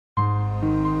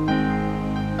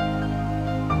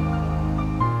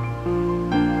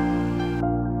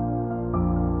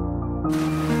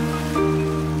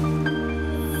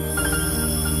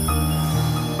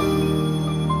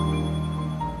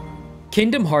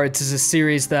Kingdom Hearts is a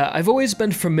series that I've always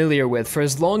been familiar with for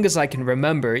as long as I can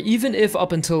remember, even if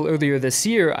up until earlier this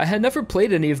year I had never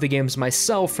played any of the games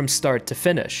myself from start to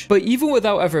finish. But even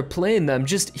without ever playing them,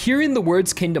 just hearing the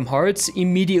words Kingdom Hearts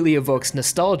immediately evokes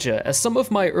nostalgia, as some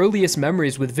of my earliest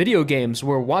memories with video games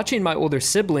were watching my older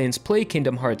siblings play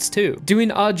Kingdom Hearts 2, doing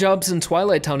odd jobs in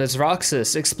Twilight Town as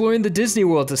Roxas, exploring the Disney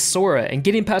World as Sora, and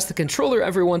getting past the controller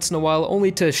every once in a while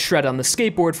only to shred on the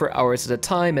skateboard for hours at a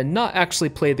time and not actually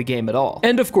play the game at all.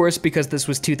 And of course, because this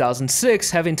was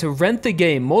 2006, having to rent the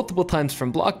game multiple times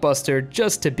from Blockbuster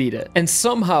just to beat it. And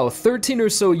somehow, 13 or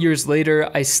so years later,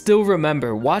 I still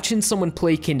remember watching someone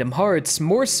play Kingdom Hearts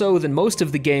more so than most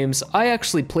of the games I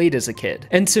actually played as a kid.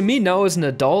 And to me now as an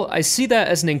adult, I see that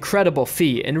as an incredible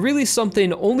feat, and really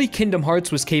something only Kingdom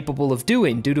Hearts was capable of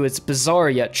doing due to its bizarre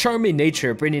yet charming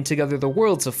nature, bringing together the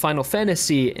worlds of Final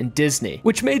Fantasy and Disney,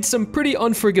 which made some pretty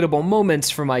unforgettable moments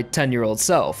for my 10-year-old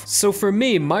self. So for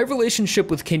me, my relationship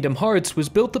with Kingdom Hearts was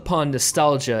built upon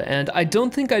nostalgia, and I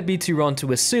don't think I'd be too wrong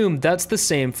to assume that's the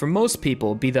same for most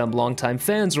people, be them longtime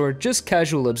fans or just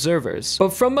casual observers.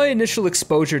 But from my initial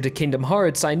exposure to Kingdom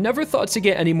Hearts, I never thought to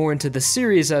get any more into the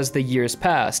series as the years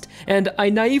passed, and I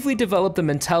naively developed the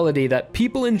mentality that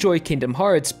people enjoy Kingdom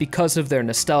Hearts because of their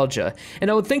nostalgia,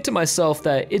 and I would think to myself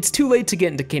that it's too late to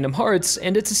get into Kingdom Hearts,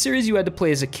 and it's a series you had to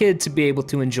play as a kid to be able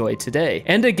to enjoy today.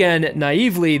 And again,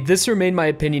 naively, this remained my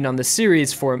opinion on the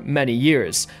series for many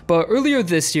years. But earlier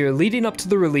this year, leading up to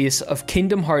the release of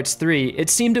Kingdom Hearts 3, it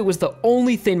seemed it was the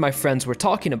only thing my friends were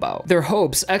talking about. Their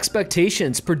hopes,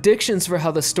 expectations, predictions for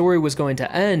how the story was going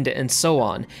to end, and so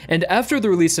on. And after the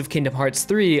release of Kingdom Hearts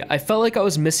 3, I felt like I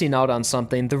was missing out on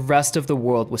something the rest of the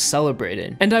world was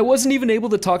celebrating. And I wasn't even able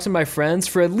to talk to my friends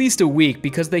for at least a week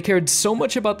because they cared so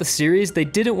much about the series they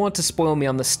didn't want to spoil me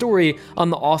on the story on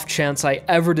the off chance I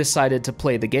ever decided to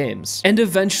play the games. And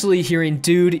eventually hearing,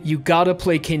 dude, you gotta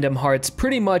play Kingdom Hearts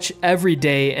pretty much every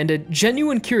day, and a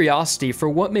genuine curiosity for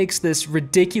what makes this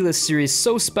ridiculous series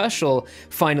so special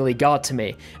finally got to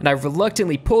me, and I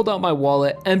reluctantly pulled out my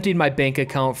wallet, emptied my bank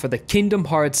account for the Kingdom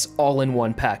Hearts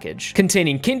all-in-one package,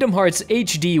 containing Kingdom Hearts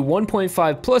HD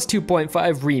 1.5 plus 2.5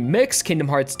 Remix, Kingdom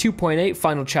Hearts 2.8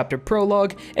 Final Chapter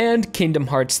Prologue, and Kingdom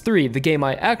Hearts 3, the game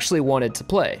I actually wanted to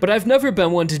play. But I've never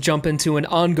been one to jump into an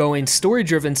ongoing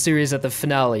story-driven series at the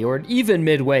finale, or even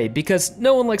midway, because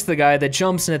no one likes the guy that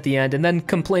jumps in at the end and then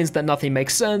complains that nothing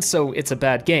makes sense, so it's a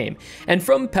bad game. And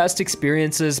from past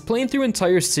experiences, playing through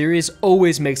entire series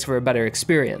always makes for a better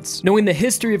experience, knowing the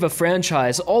history of a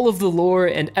franchise, all of the lore,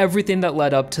 and everything that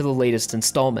led up to the latest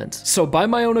installment. So by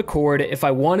my own accord, if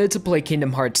I wanted to play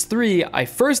Kingdom Hearts 3, I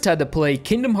first had to play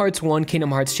Kingdom Hearts 1,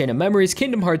 Kingdom Hearts Chain of Memories,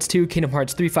 Kingdom Hearts 2, Kingdom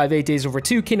Hearts 358 Days Over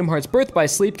 2, Kingdom Hearts Birth by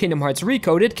Sleep, Kingdom Hearts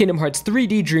Recoded, Kingdom Hearts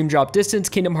 3D Dream Drop Distance,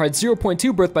 Kingdom Hearts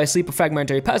 0.2 Birth by Sleep, a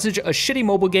fragmentary passage, a shitty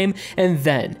mobile game, and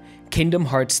then Kingdom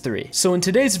Hearts 3. So in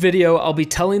today's video, I'll be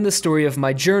telling the story of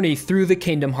my journey through the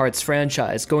Kingdom Hearts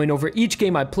franchise, going over each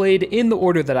game I played in the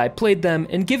order that I played them,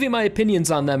 and giving my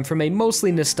opinions on them from a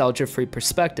mostly nostalgia-free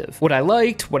perspective. What I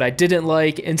liked, what I didn't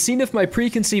like, and seeing if my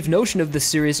preconceived notion of this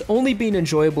series only being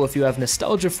enjoyable if you have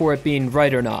nostalgia for it being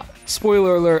right or not.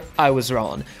 Spoiler alert, I was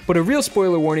wrong. But a real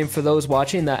spoiler warning for those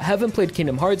watching that haven't played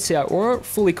Kingdom Hearts yet or aren't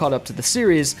fully caught up to the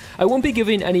series, I won't be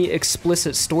giving any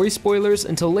explicit story spoilers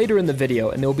until later in the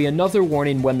video, and there will be another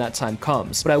warning when that time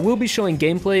comes. But I will be showing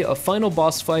gameplay of final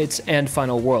boss fights and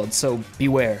final worlds, so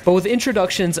beware. But with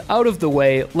introductions out of the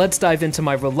way, let's dive into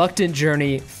my reluctant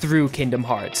journey through Kingdom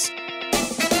Hearts.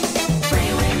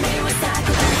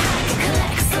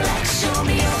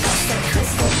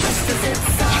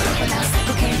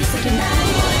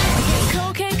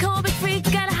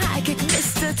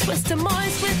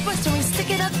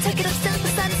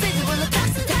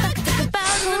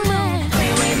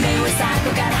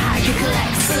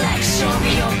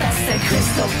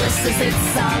 Crystal blisters,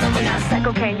 it's all over now.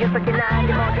 Psycho can you fucking lie? You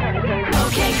won't have anything.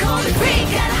 Okay, call me free.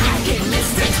 Gotta hide, get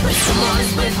listed. Twist some more,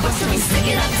 split, bust me, stick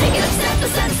it up, take it up, step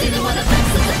aside, see the one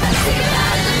effects of the best. Take it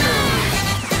out of the moon.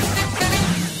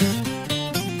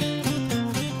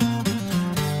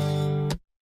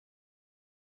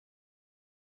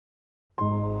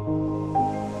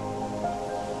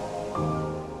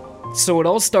 So it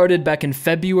all started back in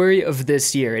February of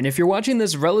this year, and if you're watching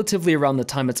this relatively around the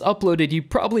time it's uploaded, you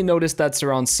probably noticed that's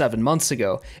around 7 months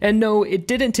ago. And no, it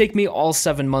didn't take me all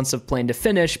 7 months of playing to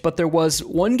finish, but there was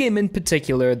one game in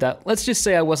particular that, let's just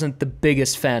say I wasn't the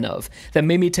biggest fan of, that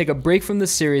made me take a break from the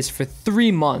series for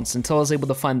 3 months until I was able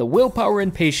to find the willpower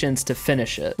and patience to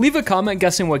finish it. Leave a comment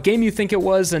guessing what game you think it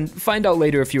was, and find out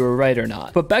later if you were right or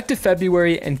not. But back to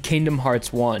February and Kingdom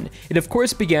Hearts 1. It of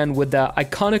course began with that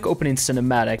iconic opening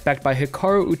cinematic, backed by by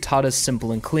Hikaru Utada's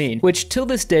Simple and Clean, which till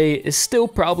this day is still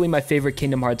probably my favorite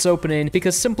Kingdom Hearts opening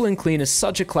because Simple and Clean is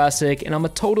such a classic and I'm a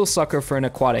total sucker for an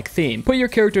aquatic theme. Put your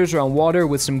characters around water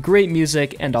with some great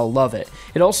music and I'll love it.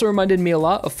 It also reminded me a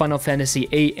lot of Final Fantasy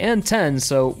VIII and X,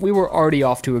 so we were already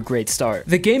off to a great start.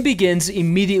 The game begins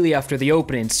immediately after the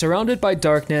opening, surrounded by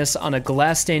darkness on a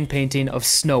glass-stained painting of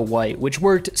Snow White, which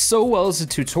worked so well as a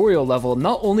tutorial level,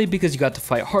 not only because you got to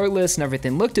fight Heartless and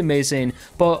everything looked amazing,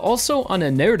 but also on a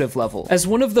narrative level. As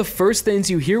one of the first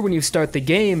things you hear when you start the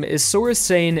game is Sora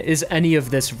saying, "Is any of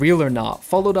this real or not?"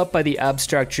 followed up by the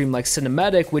abstract dreamlike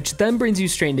cinematic, which then brings you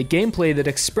straight into gameplay that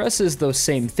expresses those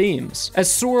same themes.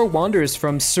 As Sora wanders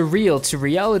from surreal to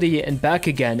reality and back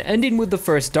again, ending with the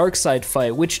first Darkseid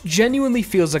fight, which genuinely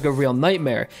feels like a real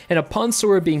nightmare, and upon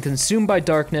Sora being consumed by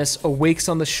darkness, awakes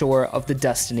on the shore of the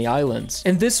Destiny Islands.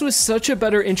 And this was such a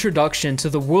better introduction to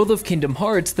the world of Kingdom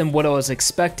Hearts than what I was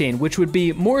expecting, which would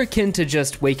be more akin to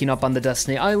just waking up on the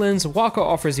Destiny Islands, Wakka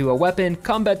offers you a weapon,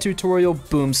 combat tutorial,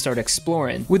 boom, start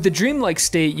exploring. With the dreamlike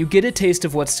state, you get a taste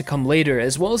of what's to come later,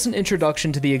 as well as an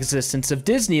introduction to the existence of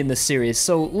Disney in the series,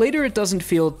 so later it doesn't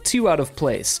feel too out of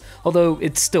place, although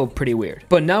it's still pretty weird.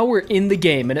 But now we're in the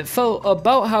game, and it felt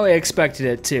about how I expected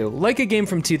it to, like a game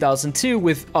from 2002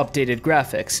 with updated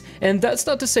graphics. And that's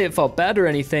not to say it felt bad or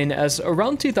anything, as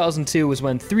around 2002 was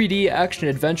when 3D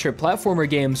action-adventure platformer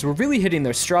games were really hitting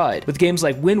their stride, with games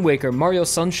like Wind Waker, Mario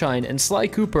Sunshine, and Sly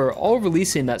Cooper all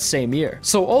releasing that same year.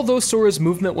 So although Sora's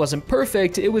movement wasn't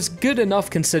perfect, it was good enough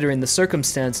considering the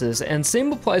circumstances, and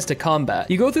same applies to combat.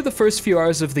 You go through the first few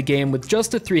hours of the game with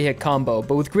just a 3-hit combo,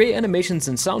 but with great animations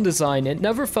and sound design, it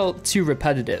never felt too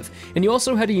repetitive. And you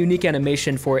also had a unique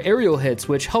animation for aerial hits,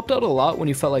 which helped out a lot when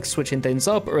you felt like switching things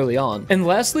up early on. And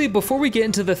lastly, before we get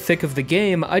into the thick of the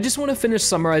game, I just want to finish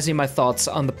summarizing my thoughts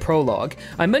on the prologue.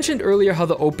 I mentioned earlier how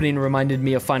the opening reminded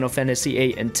me of Final Fantasy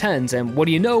VIII and X, and what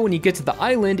do you know, when you get to the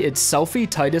island, it's Selphie,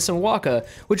 Tidus, and Wakka,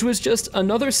 which was just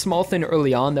another small thing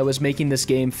early on that was making this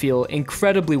game feel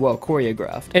incredibly well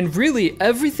choreographed. And really,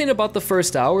 everything about the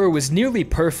first hour was nearly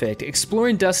perfect,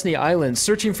 exploring Destiny Island,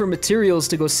 searching for materials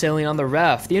to go sailing on the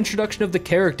raft, the introduction of the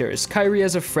characters, Kairi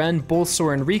as a friend both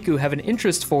Sora and Riku have an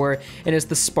interest for, and is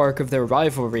the spark of their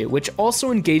rivalry, which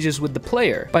also engages with the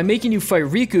player, by making you fight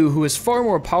Riku, who is far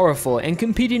more powerful, and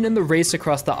competing in the race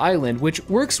across the island, which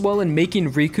works well in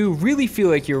making Riku really feel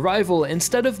like your rival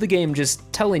instead of the game just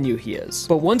telling you he is.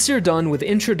 But once you're done with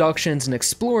introductions and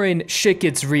exploring, shit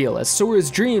gets real as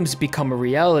Sora's dreams become a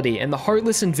reality and the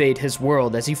Heartless invade his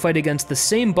world as you fight against the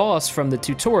same boss from the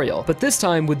tutorial, but this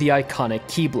time with the iconic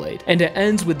Keyblade. And it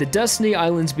ends with the Destiny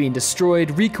Islands being destroyed,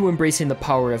 Riku embracing the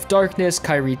power of darkness,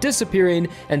 Kairi disappearing,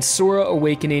 and Sora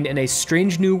awakening in a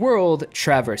strange new world,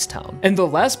 Traverse Town. And the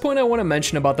last point I want to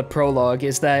mention about the prologue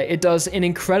is that it does an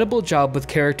incredible job with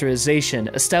characterization,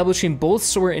 establishing both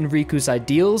Sora and Riku's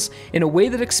ideals in a way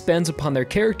that expands upon their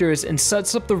characters and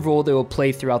sets up the role they will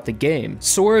play throughout the game.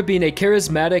 Sora being a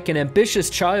charismatic and ambitious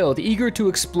child, eager to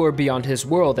explore beyond his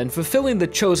world and fulfilling the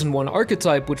Chosen One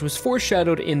archetype, which was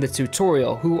foreshadowed in the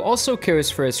tutorial, who also cares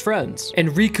for his friends. And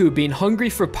Riku being hungry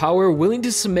for power, willing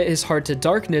to submit his heart to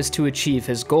darkness to achieve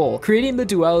his goal, creating the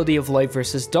duality of light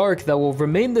versus dark that will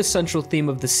remain the central theme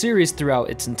of the series throughout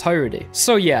its entirety.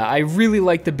 So yeah, I really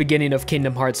like the beginning of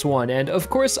Kingdom Hearts 1, and of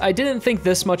course I didn't think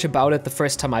this much about it the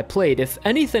first time I played. If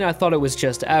anything, I thought it was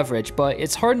just average, but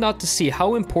it's hard not to see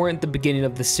how important the beginning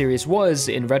of the series was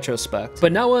in retrospect.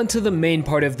 But now on to the main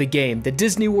part of the game, the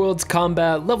Disney world's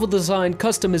combat, level design,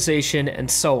 customization, and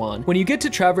so on. When you get to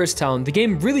Traverse Town, the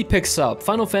game really picks up.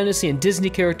 Final Fantasy and Disney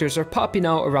characters are popping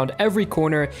out around every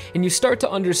corner, and you start to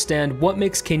understand what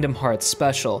makes Kingdom Hearts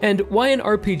special, and why an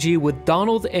RPG with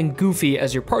Donald and Goofy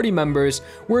as your party members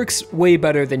works way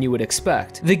better than you would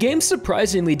expect. The game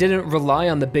surprisingly didn't rely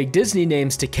on the big Disney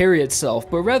names to carry itself,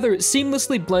 but rather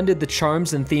seamlessly blended the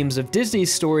charms and themes of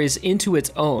Disney's stories into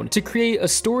its own, to create a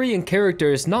story and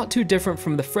characters not too different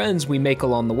from the friends we make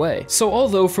along the way. So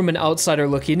although from an outsider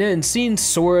looking in, seeing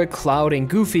Sora, Cloud, and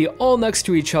Goofy all next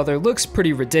to each other looks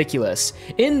pretty ridiculous,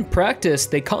 in practice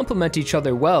they complement each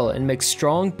other well and make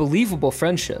strong, believable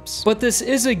friendships. But this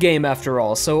is a game after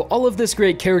all, so all of this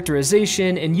great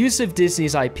characterization and use of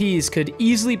Disney's IPs could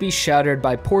easily be shattered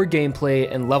by poor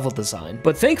gameplay and level design.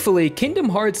 But thankfully, Kingdom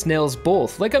Hearts nails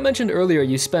both. Like I mentioned earlier,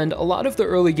 you spend a lot of the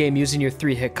early game using your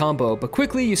 3-hit combo, but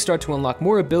quickly you start to unlock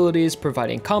more abilities,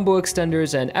 providing combo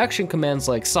extenders and action commands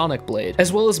like Sonic Blade,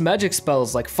 as well as magic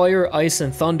spells like Fire, Ice,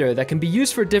 and Thunder that can be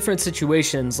used for different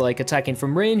situations like attacking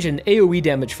from range and AoE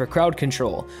damage for crowd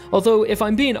control. Although, if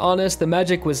I'm being honest, the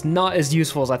magic was not as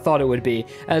useful as I thought it would be,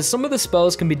 as some of the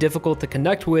spells can be difficult to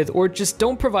connect with or just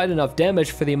don't provide enough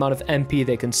damage for the amount of MP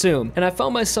they consume, and I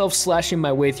found myself slashing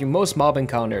my way through most mob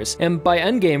encounters, and by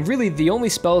endgame, really the only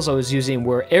spells I was using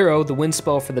were Arrow, the wind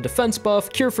spell for the defense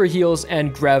buff, Cure for heals,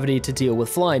 and Gravity to deal with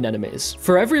flying enemies.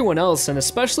 For everyone else, and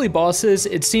especially bosses,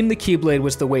 it seemed the Keyblade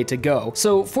was the way to go,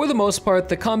 so for the most part,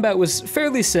 the combat was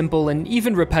fairly simple and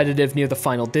even repetitive near the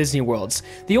final Disney Worlds.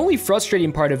 The only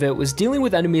frustrating part of it was dealing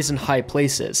with enemies in high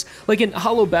places, like in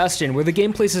Hollow Bastion where the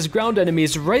game places ground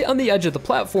enemies right on the edge of the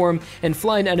platform and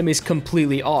flying enemies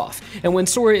completely off, and when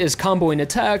Sora is comboing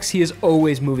attacks, he is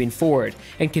always moving forward,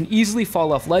 and can easily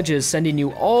fall off ledges, sending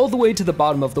you all the way to the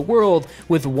bottom of the world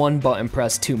with one button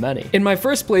press too many. In my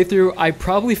first playthrough, I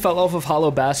probably fell off of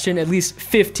Hollow Bastion at least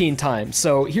 15 times,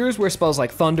 so here's where spells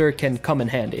like Thunder can come in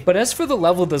handy. But as for the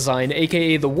level design,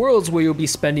 aka the worlds where you'll be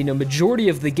spending a majority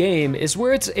of the game, is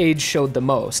where its age showed the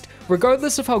most.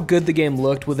 Regardless of how good the game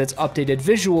looked with its updated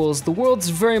visuals, the worlds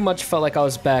very much felt like I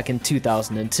was back in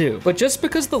 2002. But just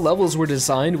because the levels were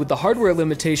designed with the hardware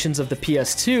limitations of the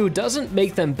PS2 doesn't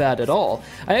make them bad at all.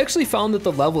 I actually found that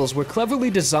the levels were cleverly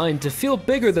designed to feel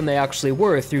bigger than they actually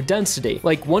were through density,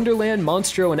 like Wonderland,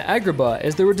 Monstro, and Agrabah,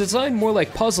 as they were designed more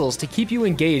like puzzles to keep you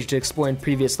engaged exploring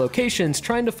previous locations,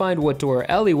 trying to find what door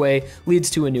or alleyway leads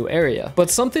to a new area. But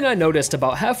something I noticed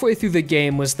about halfway through the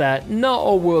game was that not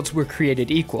all worlds were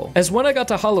created equal. As when I got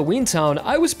to Halloween Town,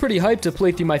 I was pretty hyped to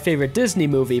play through my favorite Disney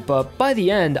movie, but by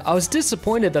the end, I was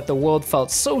disappointed that the world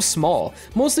felt so small,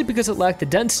 mostly because it lacked the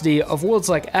density of worlds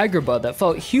like Agrabah that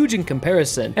felt huge in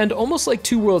comparison, and almost like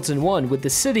two worlds in one, with the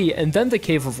city and then the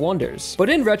Cave of Wonders. But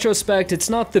in retrospect, it's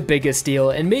not the biggest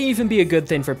deal, and may even be a good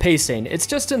thing for pacing. It's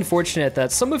just unfortunate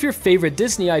that some of your favorite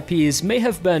Disney IPs may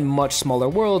have been much smaller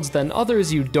worlds than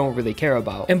others you don't really care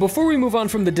about. And before we move on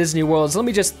from the Disney worlds, let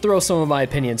me just throw some of my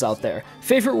opinions out there.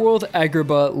 Favorite world,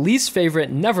 Agrabah; least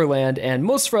favorite, Neverland; and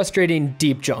most frustrating,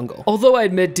 Deep Jungle. Although I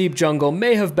admit Deep Jungle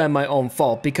may have been my own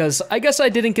fault, because I guess I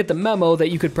didn't get the memo that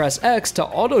you could press X to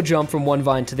auto jump from one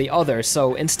vine to the other,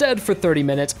 so instead for 30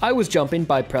 minutes I was jumping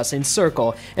by pressing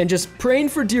circle, and just praying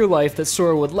for dear life that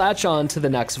Sora would latch on to the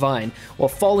next vine, while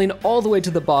falling all the way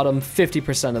to the bottom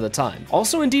 50% of the time.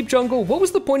 Also in Deep Jungle, what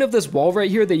was the point of this wall right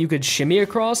here that you could shimmy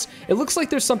across? It looks like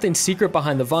there's something secret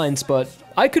behind the vines, but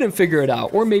I couldn't figure it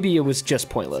out, or maybe it was just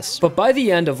pointless. But by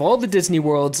the end of all the Disney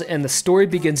worlds and the story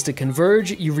begins to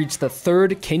converge, you reach the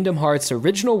third Kingdom Hearts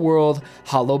original world,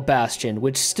 Hollow Bastion,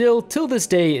 which still, till this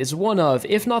day, is one of,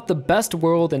 if not the best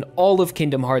world in all of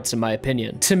Kingdom Hearts in my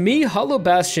opinion. To me, Hollow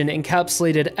Bastion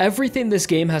encapsulated everything this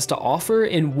game has to offer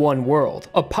in one world.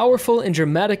 A powerful and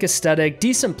dramatic aesthetic,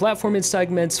 decent platforming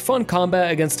segments, fun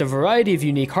combat against a variety of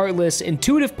unique Heartless,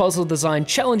 intuitive puzzle design,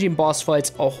 challenging boss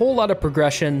fights, a whole lot of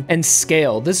progression, and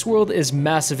scale. This world is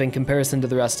massive in comparison to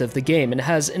the rest of the game and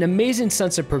has an amazing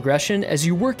sense of progression as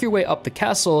you work your way up the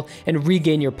castle and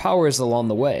regain your powers along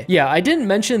the way. Yeah, I didn't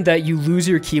mention that you lose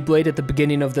your Keyblade at the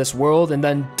beginning of this world and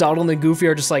then Donald and Goofy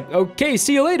are just like, okay,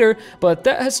 see you later, but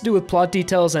that has to do with plot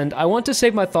details and I want to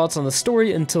save my thoughts on the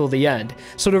story until the end.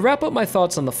 So to wrap up my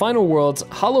thoughts on the final worlds,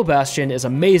 Hollow Bastion is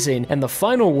amazing, and the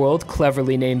final world,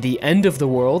 cleverly named the End of the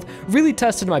World, really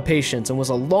tested my patience and was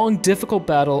a long, difficult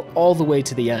battle all the way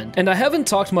to the end. And I haven't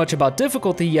talked much about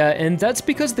difficulty yet, and that's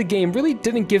because the game really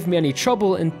didn't give me any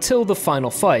trouble until the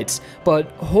final fights,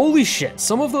 but holy shit,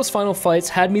 some of those final fights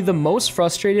had me the most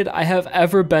frustrated I have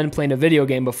ever been playing a video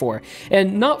game before,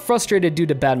 and not frustrated due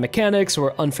to bad mechanics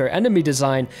or unfair enemy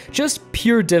design, just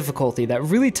pure difficulty that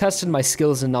really tested my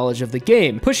skills and knowledge of the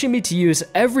game, pushing me to use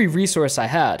every resource I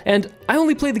had, and I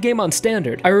only played the game on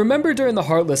standard. I remember during the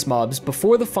Heartless mobs,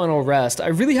 before the final rest, I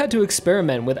really had to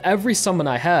experiment with every summon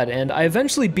I had, and I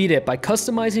eventually beat it by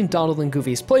customizing Donald and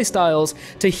Goofy's playstyles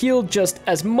to heal just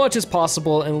as much as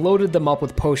possible and loaded them up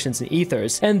with potions and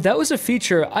ethers, and that was a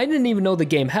feature I didn't even know the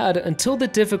game had until the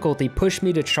difficulty pushed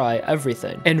me to try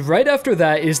everything. And right after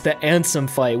that is the Ansem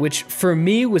fight, which for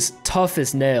me was tough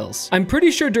as nails. I'm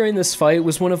pretty sure during this fight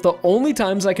was one of the only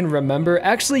times I can remember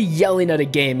actually yelling at a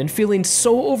game and feeling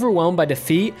so overwhelmed by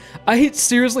defeat, I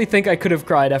seriously think I could have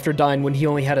cried after dying when he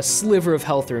only had a sliver of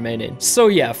health remaining. So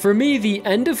yeah, for me the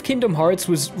end of Kingdom Hearts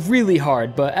was really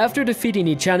hard, but after defeating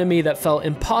each enemy that felt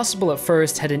impossible at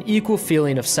first had an equal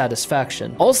feeling of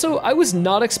satisfaction. Also, I was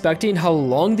not expecting how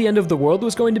long the end of the world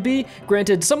was going to be.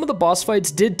 Granted, some of the boss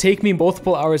fights did take me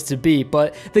multiple hours to beat,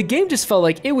 but the game just felt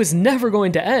like it was never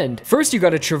going to end. First, you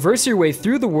gotta traverse your way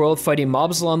through the world fighting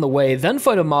mobs along the way, then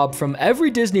fight a mob from every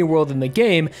Disney world in the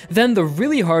game, then the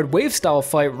really hard wave style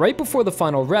fight right before the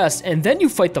final rest, and then you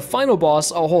fight the final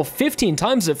boss a whole 15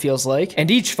 times it feels like, and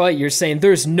each fight you're saying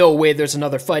there's no way there's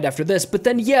another fight after after this, but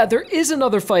then yeah, there is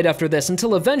another fight after this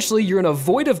until eventually you're in a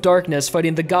void of darkness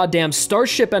fighting the goddamn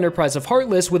Starship Enterprise of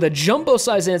Heartless with a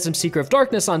jumbo-sized Ansem Seeker of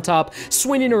Darkness on top,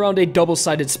 swinging around a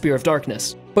double-sided Spear of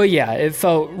Darkness. But yeah, it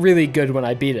felt really good when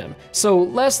I beat him. So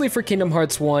lastly for Kingdom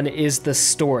Hearts 1 is the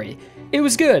story. It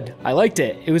was good, I liked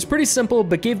it. It was pretty simple,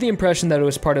 but gave the impression that it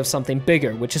was part of something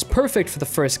bigger, which is perfect for the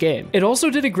first game. It also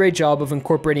did a great job of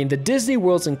incorporating the Disney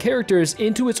worlds and characters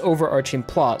into its overarching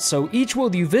plot, so each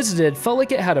world you visited felt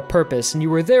like it had a purpose and you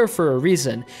were there for a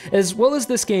reason, as well as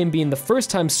this game being the first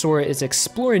time Sora is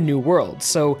exploring new worlds,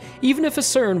 so even if a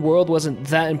certain world wasn't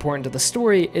that important to the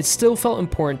story, it still felt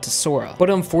important to Sora. But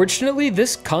unfortunately,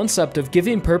 this concept of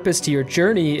giving purpose to your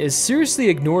journey is seriously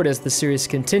ignored as the series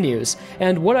continues,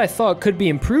 and what I thought could be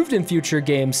improved in future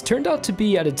games turned out to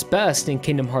be at its best in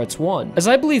Kingdom Hearts 1, as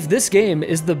I believe this game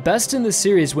is the best in the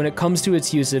series when it comes to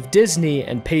its use of Disney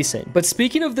and pacing. But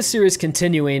speaking of the series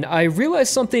continuing, I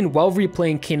realized something while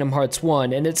replaying Kingdom Hearts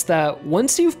 1, and it's that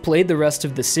once you've played the rest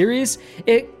of the series,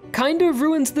 it kind of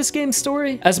ruins this game's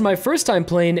story. As my first time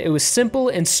playing, it was simple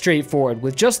and straightforward,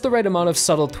 with just the right amount of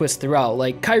subtle twists throughout,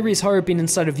 like Kairi's heart being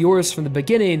inside of yours from the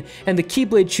beginning, and the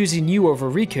Keyblade choosing you over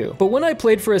Riku. But when I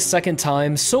played for a second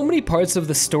time, so many parts of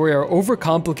the story are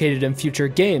overcomplicated in future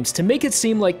games to make it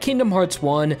seem like Kingdom Hearts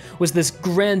 1 was this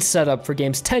grand setup for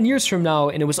games 10 years from now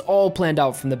and it was all planned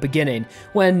out from the beginning,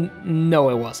 when no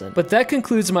it wasn't. But that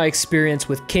concludes my experience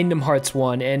with Kingdom Hearts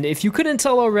 1, and if you couldn't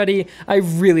tell already, I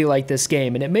really like this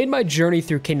game, and it made my journey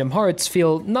through Kingdom Hearts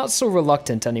feel not so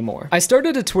reluctant anymore. I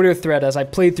started a Twitter thread as I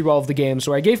played through all of the games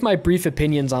where I gave my brief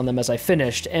opinions on them as I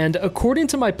finished, and according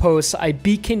to my posts, I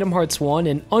beat Kingdom Hearts 1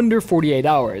 in under 48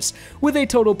 hours, with a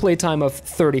total playtime of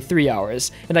 33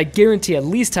 hours, and I guarantee at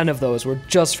least 10 of those were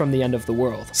just from the end of the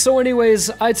world. So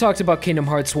anyways, I talked about Kingdom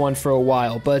Hearts 1 for a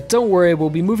while, but don't worry, we'll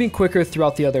be moving quicker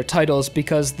throughout the other titles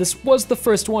because this was the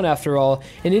first one after all,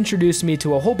 and introduced me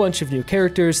to a whole bunch of new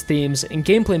characters, themes, and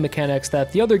gameplay mechanics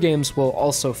that the other games will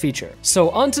also feature. So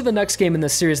on to the next game in the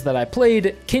series that I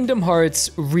played, Kingdom Hearts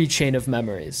Rechain of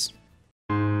Memories.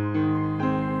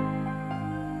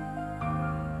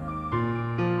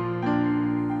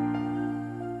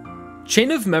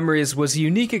 Chain of Memories was a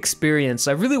unique experience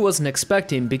I really wasn't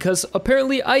expecting because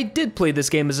apparently I did play this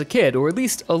game as a kid, or at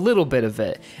least a little bit of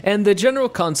it, and the general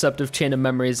concept of Chain of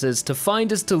Memories is to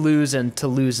find is to lose and to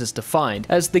lose is to find,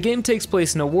 as the game takes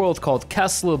place in a world called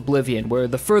Castle Oblivion, where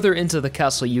the further into the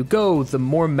castle you go, the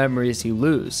more memories you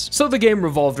lose. So the game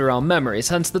revolved around memories,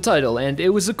 hence the title, and it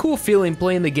was a cool feeling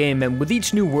playing the game and with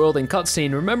each new world and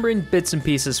cutscene remembering bits and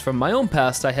pieces from my own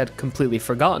past I had completely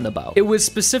forgotten about. It was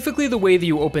specifically the way that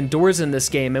you open doors in this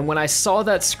game, and when I saw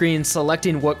that screen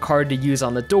selecting what card to use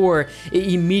on the door,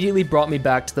 it immediately brought me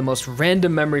back to the most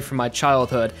random memory from my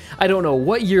childhood. I don't know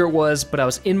what year it was, but I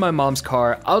was in my mom's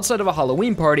car outside of a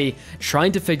Halloween party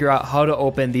trying to figure out how to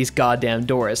open these goddamn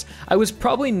doors. I was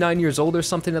probably 9 years old or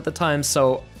something at the time,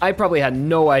 so I probably had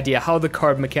no idea how the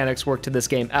card mechanics work to this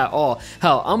game at all.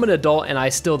 Hell, I'm an adult and I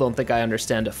still don't think I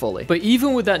understand it fully. But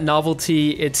even with that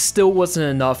novelty, it still wasn't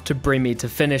enough to bring me to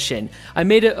finishing. I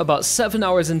made it about 7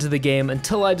 hours into the game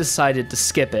until I decided to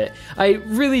skip it. I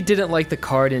really didn't like the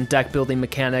card and deck building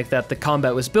mechanic that the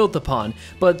combat was built upon,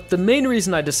 but the main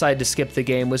reason I decided to skip the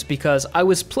game was because I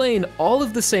was playing all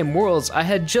of the same worlds I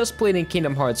had just played in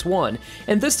Kingdom Hearts 1,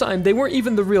 and this time they weren't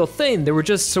even the real thing, they were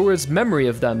just Sora's memory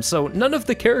of them, so none of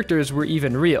the characters were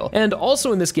even real. And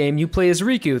also in this game, you play as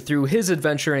Riku through his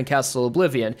adventure in Castle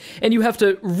Oblivion, and you have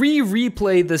to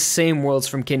replay the same worlds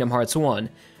from Kingdom Hearts 1.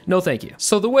 No thank you.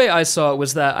 So the way I saw it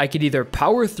was that I could either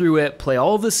power through it, play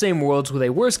all of the same worlds with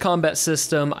a worse combat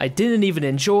system I didn't even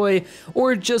enjoy,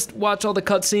 or just watch all the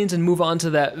cutscenes and move on to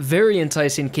that very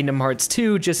enticing Kingdom Hearts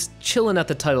 2 just chilling at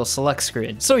the title select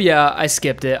screen. So yeah, I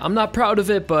skipped it. I'm not proud of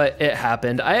it, but it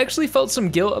happened. I actually felt some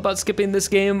guilt about skipping this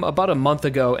game about a month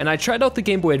ago, and I tried out the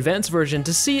Game Boy Advance version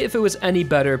to see if it was any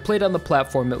better played on the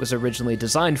platform it was originally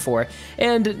designed for,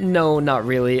 and no, not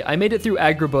really. I made it through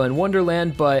Agrabah and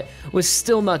Wonderland, but was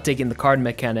still not digging the card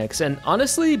mechanics, and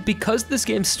honestly, because this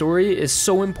game's story is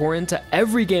so important to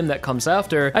every game that comes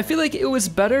after, I feel like it was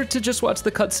better to just watch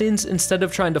the cutscenes instead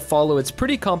of trying to follow its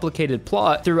pretty complicated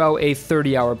plot throughout a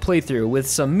 30-hour playthrough, with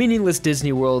some meaningless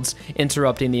Disney worlds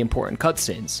interrupting the important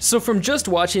cutscenes. So from just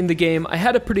watching the game, I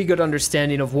had a pretty good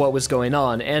understanding of what was going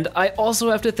on, and I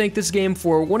also have to thank this game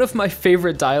for one of my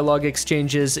favorite dialogue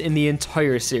exchanges in the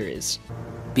entire series.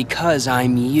 Because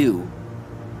I'm you.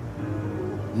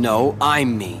 No,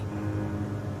 I'm me.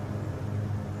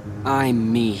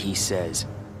 I'm me, he says.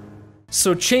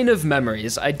 So Chain of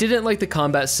Memories. I didn't like the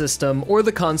combat system or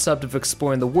the concept of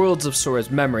exploring the worlds of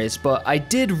Sora's memories, but I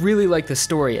did really like the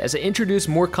story as it introduced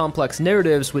more complex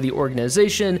narratives with the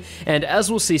organization, and as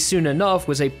we'll see soon enough,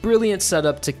 was a brilliant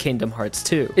setup to Kingdom Hearts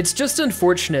 2. It's just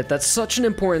unfortunate that such an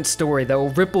important story that will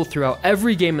ripple throughout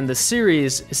every game in the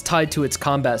series is tied to its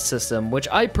combat system, which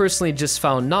I personally just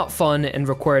found not fun and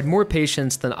required more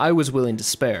patience than I was willing to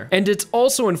spare. And it's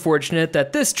also unfortunate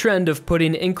that this trend of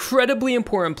putting incredibly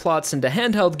important plots into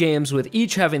handheld games with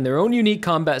each having their own unique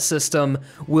combat system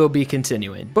will be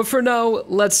continuing. But for now,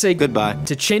 let's say goodbye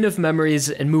to Chain of Memories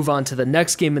and move on to the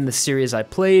next game in the series I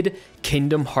played,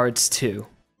 Kingdom Hearts 2.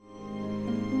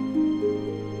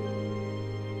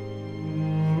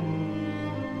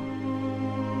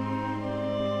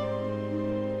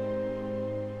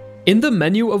 In the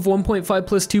menu of 1.5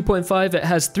 plus 2.5, it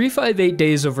has 358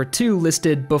 Days over 2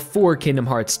 listed before Kingdom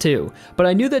Hearts 2, but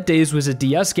I knew that Days was a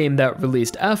DS game that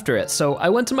released after it, so I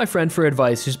went to my friend for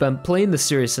advice who's been playing the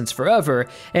series since forever,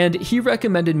 and he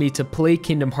recommended me to play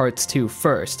Kingdom Hearts 2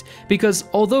 first, because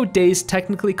although Days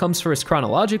technically comes first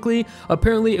chronologically,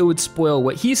 apparently it would spoil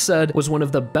what he said was one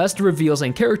of the best reveals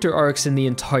and character arcs in the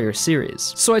entire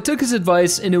series. So I took his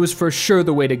advice, and it was for sure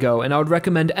the way to go, and I would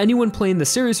recommend anyone playing the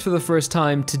series for the first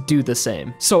time to do the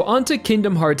same. So on to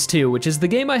Kingdom Hearts 2, which is the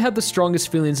game I had the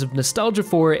strongest feelings of nostalgia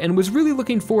for and was really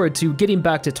looking forward to getting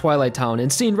back to Twilight Town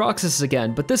and seeing Roxas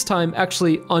again, but this time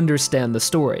actually understand the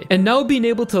story. And now being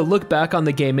able to look back on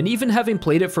the game and even having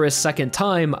played it for a second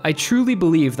time, I truly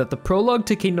believe that the prologue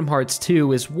to Kingdom Hearts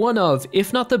 2 is one of,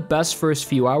 if not the best first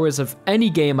few hours of any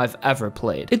game I've ever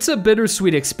played. It's a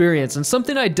bittersweet experience and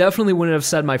something I definitely wouldn't have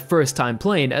said my first time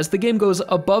playing, as the game goes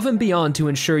above and beyond to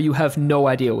ensure you have no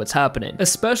idea what's happening,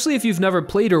 especially if you've never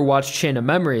played or watched Chain of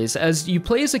Memories, as you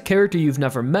play as a character you've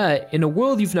never met in a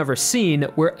world you've never seen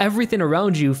where everything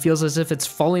around you feels as if it's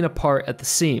falling apart at the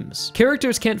seams.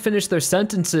 Characters can't finish their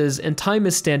sentences and time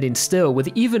is standing still, with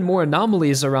even more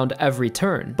anomalies around every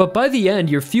turn. But by the end,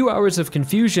 your few hours of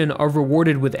confusion are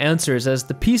rewarded with answers as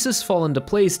the pieces fall into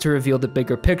place to reveal the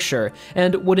bigger picture,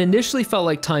 and what initially felt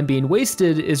like time being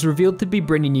wasted is revealed to be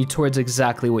bringing you towards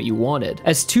exactly what you wanted,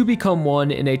 as two become one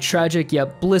in a tragic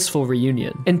yet blissful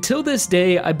reunion. Until this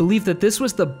day, I believe that this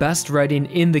was the best writing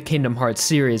in the Kingdom Hearts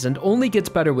series and only gets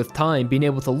better with time, being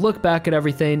able to look back at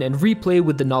everything and replay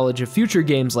with the knowledge of future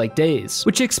games like Days,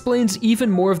 which explains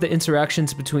even more of the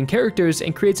interactions between characters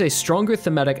and creates a stronger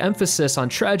thematic emphasis on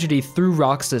tragedy through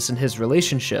Roxas and his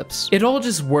relationships. It all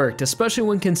just worked, especially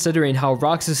when considering how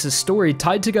Roxas' story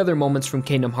tied together moments from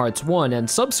Kingdom Hearts 1 and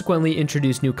subsequently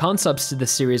introduced new concepts to the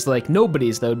series like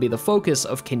Nobodies that would be the focus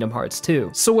of Kingdom Hearts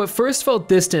 2. So what first felt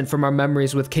distant from our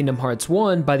memories with Kingdom Hearts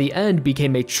 1 by the end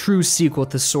became a true sequel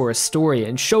to Sora's story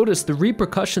and showed us the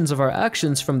repercussions of our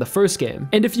actions from the first game.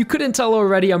 And if you couldn't tell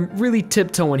already, I'm really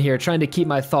tiptoeing here trying to keep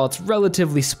my thoughts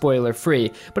relatively spoiler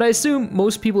free, but I assume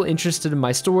most people interested in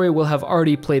my story will have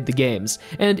already played the games,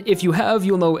 and if you have,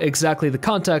 you'll know exactly the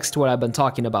context to what I've been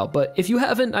talking about, but if you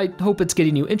haven't, I hope it's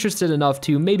getting you interested enough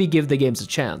to maybe give the games a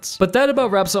chance. But that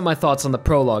about wraps up my thoughts on the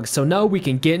prologue, so now we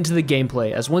can get into the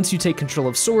gameplay, as once you take control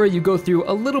of Sora, you go through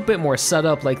a little bit more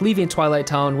setup, like leaving Twilight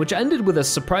Town, which ended with a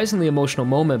surprisingly emotional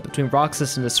moment between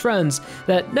Roxas and his friends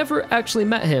that never actually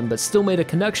met him but still made a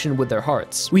connection with their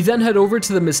hearts. We then head over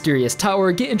to the mysterious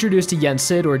tower, get introduced to Yen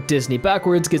Sid or Disney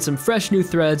backwards, get some fresh new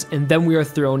threads, and then we are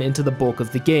thrown into the bulk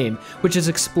of the game, which is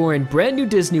exploring brand new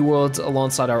Disney worlds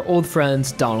alongside our old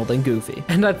friends Donald and Goofy.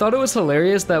 And I thought it was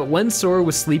hilarious that when Sora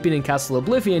was sleeping in Castle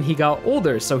Oblivion, he got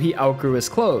older, so he outgrew his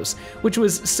clothes, which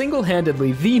was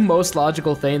single-handedly the most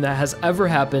logical thing that has ever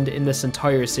happened in this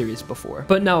entire series before.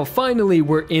 But now finally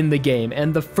we're in the game,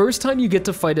 and the first time you get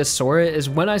to fight as Sora is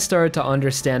when I started to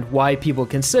understand why people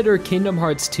consider Kingdom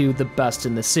Hearts 2 the best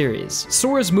in the series.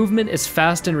 Sora's movement is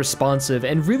fast and responsive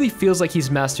and really feels like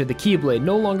he's mastered the Keyblade,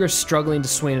 no longer struggling to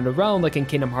swing it around like in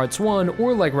Kingdom Hearts 1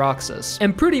 or like Roxas.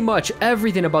 And pretty much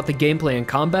everything about the gameplay and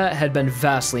combat had been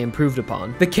vastly improved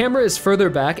upon. The camera is further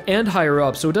back and higher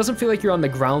up, so it doesn't feel like you're on the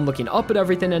ground looking up at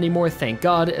everything anymore, thank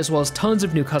God, as well as tons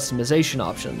of new customization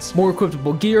options. More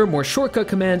equipable gear, more shortcut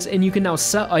commands, and you can now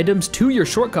set items to your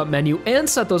shortcut menu and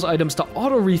set those items to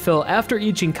auto refill after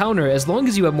each encounter as long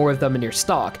as you have more of them in your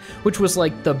stock, which was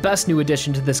like the best new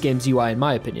addition to this game's UI in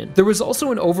my opinion. There was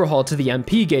also an overhaul to the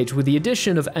MP gauge with the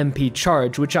addition of MP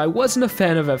charge, which I wasn't a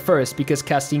fan of at first because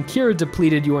casting Cure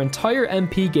depleted your entire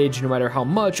MP gauge no matter how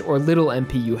much or little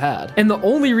MP you had. And the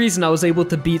only reason I was able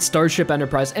to beat Starship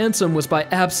Enterprise Ansem was by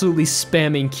absolutely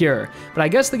spamming Cure, but I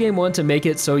guess the game wanted to make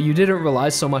it so you didn't rely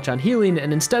so much on healing healing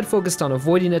and instead focused on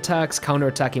avoiding attacks,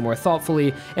 counterattacking more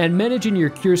thoughtfully, and managing your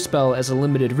cure spell as a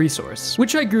limited resource,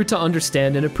 which I grew to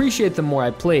understand and appreciate the more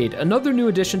I played. Another new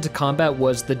addition to combat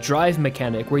was the drive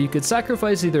mechanic, where you could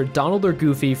sacrifice either Donald or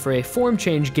Goofy for a form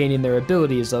change, gaining their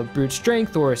abilities of brute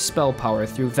strength or spell power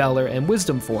through valor and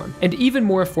wisdom form, and even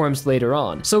more forms later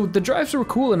on. So the drives were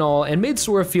cool and all, and made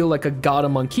Sora feel like a god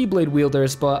among Keyblade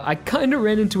wielders, but I kinda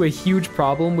ran into a huge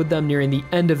problem with them nearing the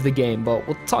end of the game, but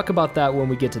we'll talk about that when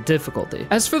we get to difficulty.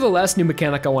 As for the last new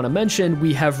mechanic I want to mention,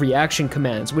 we have reaction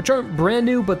commands, which aren't brand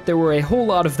new, but there were a whole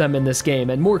lot of them in this game,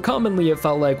 and more commonly it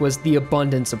felt like was the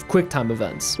abundance of QuickTime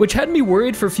events, which had me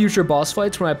worried for future boss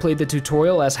fights when I played the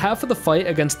tutorial, as half of the fight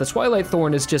against the Twilight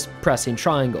Thorn is just pressing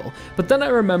triangle. But then I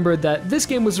remembered that this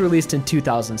game was released in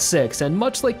 2006, and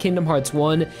much like Kingdom Hearts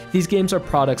 1, these games are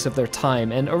products of their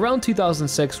time, and around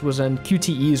 2006 was when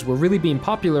QTEs were really being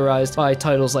popularized by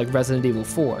titles like Resident Evil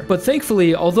 4. But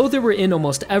thankfully, although they were in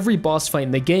almost every boss fight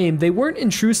in the game, they weren't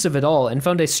intrusive at all and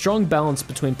found a strong balance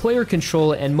between player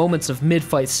control and moments of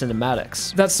mid-fight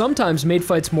cinematics that sometimes made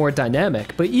fights more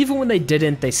dynamic, but even when they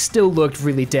didn't, they still looked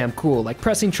really damn cool, like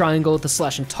pressing triangle to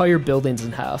slash entire buildings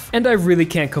in half. And I really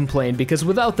can't complain, because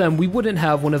without them, we wouldn't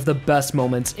have one of the best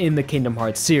moments in the Kingdom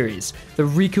Hearts series, the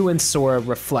Riku and Sora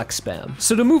reflex spam.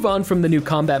 So to move on from the new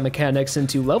combat mechanics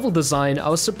into level design, I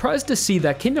was surprised to see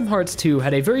that Kingdom Hearts 2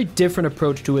 had a very different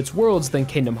approach to its worlds than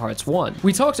Kingdom Hearts 1.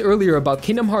 We talked earlier about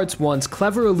Kingdom Hearts 1's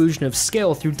clever illusion of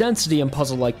scale through density and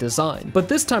puzzle-like design, but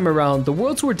this time around, the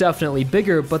worlds were definitely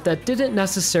bigger, but that didn't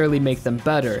necessarily make them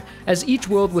better, as each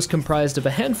world was comprised of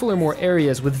a handful or more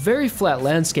areas with very flat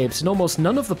landscapes and almost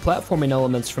none of the platforming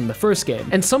elements from the first game,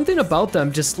 and something about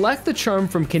them just lacked the charm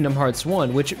from Kingdom Hearts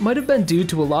 1, which might have been due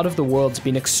to a lot of the worlds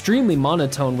being extremely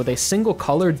monotone with a single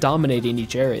color dominating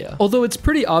each area. Although it's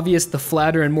pretty obvious the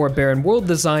flatter and more barren world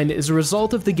design is a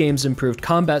result of the game's improved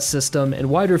combat system and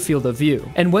wider field of view,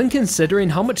 and when considering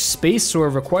how much space Sora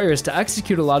requires to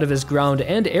execute a lot of his ground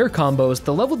and air combos,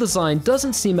 the level design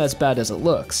doesn't seem as bad as it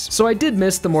looks. So I did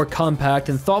miss the more compact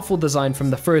and thoughtful design from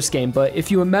the first game, but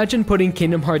if you imagine putting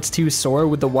Kingdom Hearts 2 Sora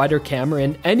with the wider camera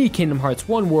in any Kingdom Hearts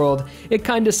 1 world, it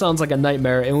kinda sounds like a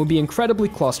nightmare and would be incredibly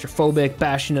claustrophobic,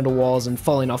 bashing into walls and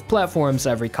falling off platforms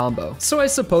every combo. So I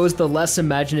suppose the less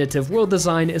imaginative world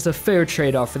design is a fair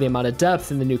trade-off for the amount of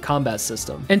depth in the new combat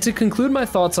system. And to conclude my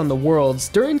thoughts on the worlds,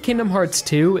 during Kingdom Hearts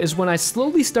 2 is when I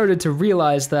slowly started to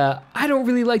realize that I don't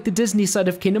really like the Disney side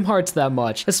of Kingdom Hearts that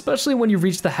much, especially when you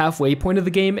reach the halfway point of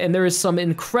the game and there is some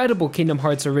incredible Kingdom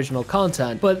Hearts original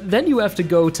content, but then you have to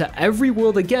go to every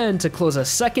world again to close a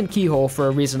second keyhole for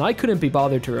a reason I couldn't be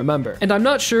bothered to remember. And I'm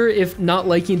not sure if not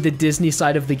liking the Disney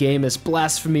side of the game is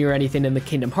blasphemy or anything in the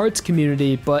Kingdom Hearts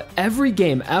community, but every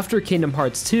game after Kingdom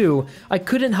Hearts 2, I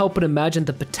couldn't help but imagine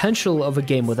the potential of a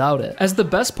game without it, as the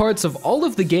best parts of all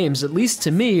of the games, at least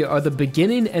to me, are the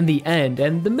beginning and the end,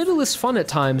 and the middle is fun at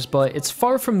times, but it's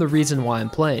far from the reason why I'm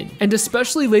playing. And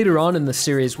especially later on in the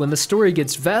series, when the story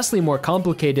gets vastly more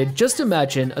complicated, just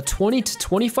imagine a 20 to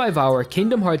 25 hour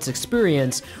Kingdom Hearts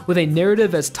experience with a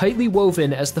narrative as tightly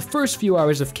woven as the first few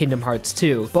hours of Kingdom Hearts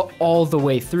 2, but all the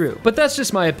way through. But that's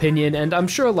just my opinion, and I'm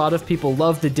sure a lot of people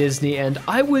love the Disney, and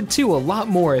I would too a lot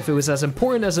more if it was as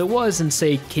important as it was in,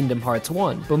 say, Kingdom Hearts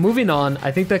 1. But moving on,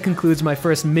 I think that concludes my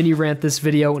first mini rant this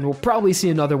video, and we'll probably see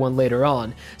another one later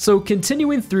on. So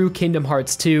continuing through Kingdom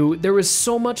Hearts 2, there was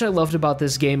so much I loved about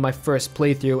this game my first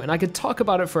playthrough, and I could talk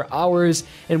about it for hours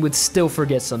and would still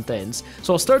forget some things.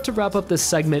 So I'll start to wrap up this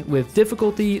segment with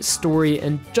difficulty, story,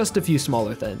 and just a few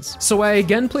smaller things. So I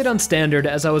again played on standard,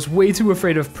 as I was way too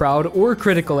afraid of proud or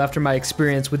critical after my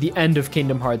experience with the end of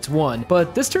Kingdom Hearts 1,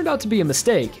 but this turned out to be a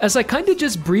mistake, as I kinda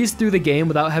just breezed through the game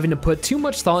without having to put too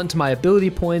much thought into my ability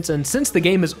points, and since the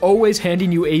game is always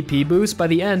handing you AP boosts, by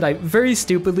the end I very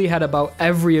stupidly had about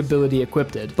every ability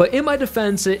equipped. But in my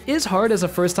defense, it is hard as a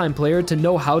first time player to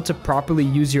know how to properly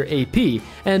use your AP,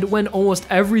 and when almost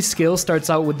every skill starts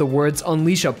out with the words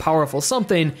unleash a powerful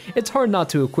something, it's hard not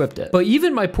to equip it. But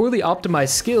even my poorly optimized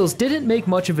skills didn't make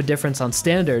much of a difference on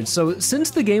standard, so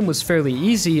since the game was fairly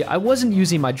easy, I wasn't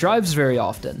using my drives very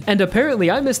often. And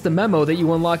apparently I missed the memo that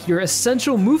you unlock your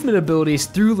essential movement abilities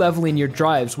through leveling your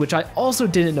drives, which I also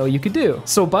didn't know you could do.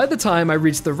 So by the time I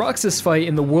reached the Roxas fight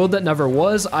in the world that never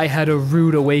was, I had a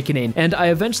rude awakening, and I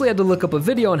eventually had to look up a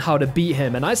video on how to beat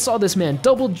him, and I saw this man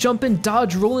double jumping,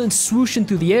 dodge rolling, swooshing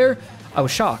through the air. I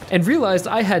was shocked and realized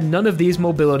I had none of these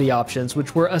mobility options,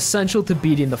 which were essential to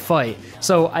beating the fight.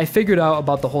 So I figured out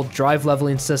about the whole drive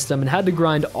leveling system and had to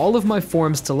grind all of my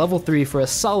forms to level 3 for a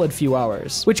solid few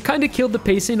hours, which kinda killed the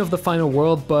pacing of the final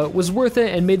world, but was worth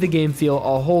it and made the game feel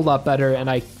a whole lot better, and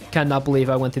I cannot believe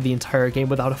I went through the entire game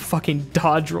without a fucking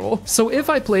dodge roll. So if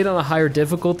I played on a higher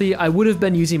difficulty, I would have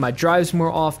been using my drives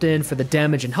more often for the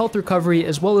damage and health recovery,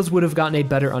 as well as would have gotten a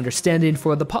better understanding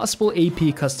for the possible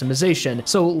AP customization.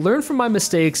 So learn from my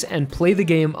mistakes and play the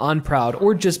game on proud,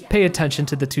 or just pay attention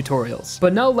to the tutorials.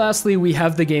 But now lastly, we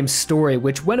have the game's story,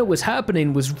 which when it was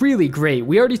happening was really great.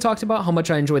 We already talked about how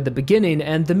much I enjoyed the beginning,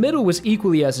 and the middle was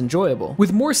equally as enjoyable,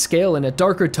 with more scale and a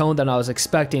darker tone than I was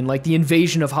expecting, like the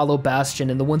invasion of Hollow Bastion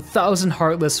and the 1000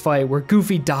 Heartless fight where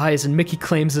Goofy dies and Mickey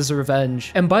claims his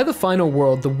revenge. And by the final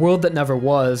world, the world that never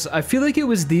was, I feel like it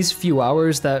was these few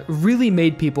hours that really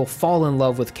made people fall in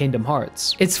love with Kingdom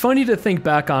Hearts. It's funny to think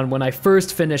back on when I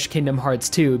first finished Kingdom Hearts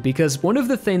 2, because one of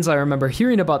the things I remember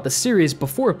hearing about the series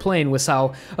before playing was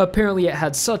how apparently it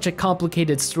had such a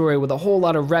complicated story with a whole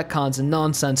lot of retcons and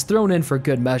nonsense thrown in for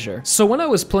good measure. So when I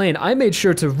was playing, I made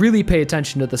sure to really pay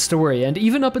attention to the story, and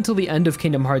even up until the end of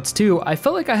Kingdom Hearts 2, I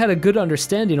felt like I had a good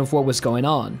understanding of what was going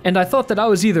on. And I thought that I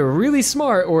was either really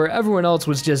smart or everyone else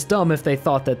was just dumb if they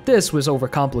thought that this was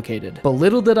overcomplicated. But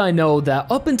little did I know that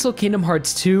up until Kingdom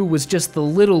Hearts 2 was just the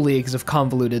little leagues of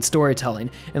convoluted storytelling,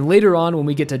 and later on when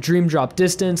we get to Dream Drop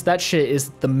Distance, that shit is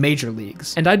the major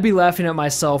leagues. And I'd be laughing at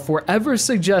myself for ever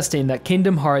suggesting that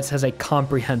Kingdom Hearts has a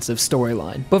comprehensive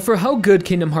storyline. But for how good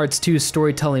Kingdom Hearts 2's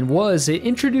storytelling was, it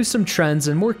introduced some trends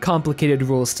and more complicated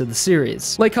rules to the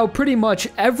series. Like how pretty much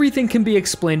everything can be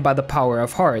explained by the power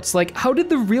of hearts. Like, how did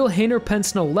the real Hayner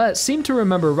Pence Nolette seem to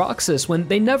remember Roxas when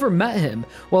they never met him?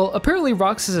 Well, apparently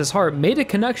Roxas's heart made a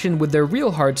connection with their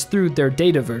real hearts through their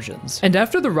data versions. And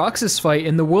after the Roxas fight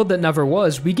in the world that never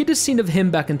was, we get a scene of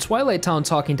him back in Twilight Town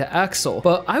talking to Axel,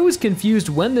 but I was confused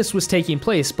when this was taking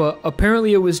place, but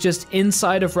apparently it was just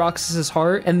inside of Roxas's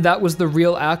heart, and that was the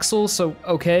real Axel, so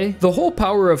okay. The whole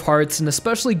power of hearts, and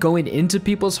especially going into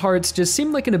people's hearts, just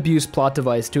seemed like an abused plot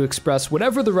device to express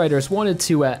whatever the writers wanted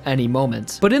to at any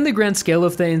moment. But in the grand scale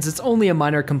of things, it's only a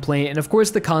minor complaint, and of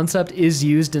course the concept is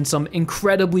used in some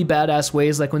incredibly badass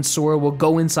ways, like when Sora will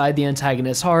go inside the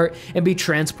antagonist's heart and be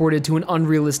transported to an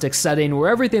unrealistic setting where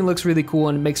everything looks really cool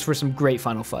and makes for some great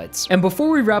final fights. And before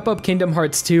we wrap up Kingdom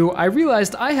Hearts 2, I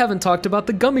realized I haven't talked about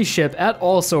the gummy ship at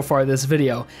all so far this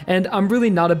video, and I'm really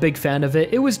not a big fan of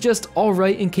it. It was just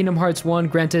alright in Kingdom Hearts 1,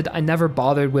 granted I never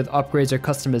bothered with upgrades or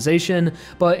customization,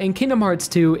 but in Kingdom Hearts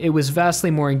 2 it was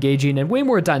vastly more engaging and way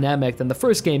more dynamic than the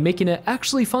first game, making it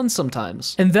actually fun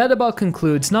sometimes. And that about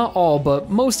concludes not all but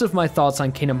most of my thoughts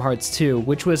on Kingdom Hearts 2,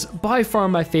 which was by far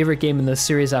my favorite game in this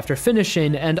series after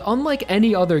finishing, and unlike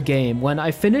any other game, when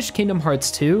I finished Kingdom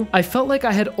Hearts 2, I felt like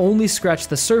I had only scratched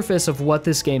the surface of what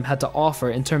this game had to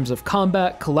offer in terms of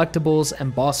combat, collectibles,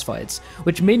 and boss fights,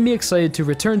 which made me excited to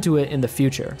return to it in the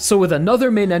future. So with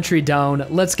another main entry down,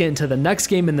 let's get into the next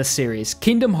game in the series,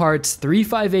 Kingdom Hearts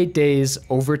 358 Days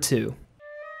over 2.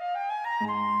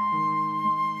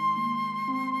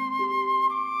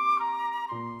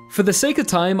 For the sake of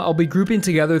time, I'll be grouping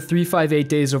together 358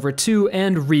 Days over 2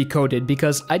 and Recoded,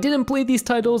 because I didn't play these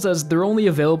titles as they're only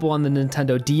available on the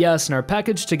Nintendo DS and are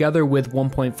packaged together with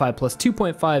 1.5 plus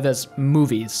 2.5 as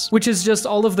movies, which is just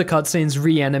all of the cutscenes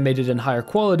reanimated in higher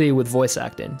quality with voice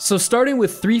acting. So starting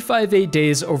with 358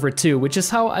 Days over 2, which is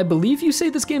how I believe you say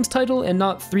this game's title and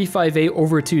not 358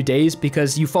 over 2 days,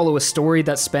 because you follow a story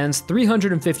that spans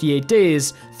 358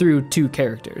 days through 2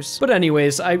 characters. But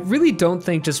anyways, I really don't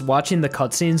think just watching the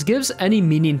cutscenes gives any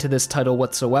meaning to this title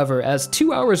whatsoever, as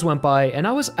 2 hours went by and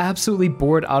I was absolutely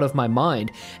bored out of my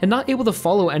mind and not able to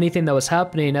follow anything that was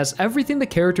happening, as everything the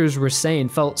characters were saying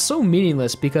felt so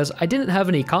meaningless because I didn't have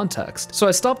any context. So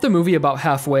I stopped the movie about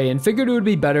halfway and figured it would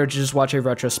be better to just watch a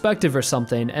retrospective or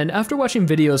something, and after watching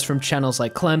videos from channels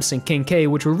like Clemps and King K,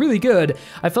 which were really good,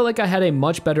 I felt like I had a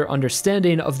much better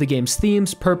understanding of the game's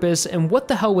themes, purpose, and what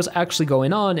the hell was actually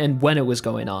going on and when it was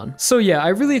going on. So yeah, I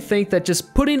really think that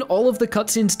just putting all of the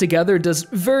cutscenes together does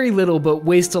very little but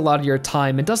waste a lot of your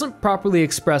time and doesn't properly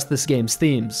express this game's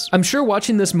themes. I'm sure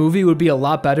watching this movie would be a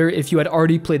lot better if you had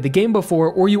already played the game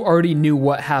before or you already knew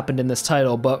what happened in this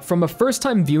title, but from a first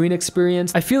time viewing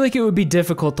experience, I feel like it would be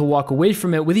difficult to walk away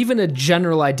from it with even a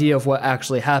general idea of what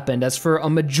actually happened, as for a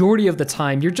majority of the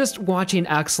time you're just watching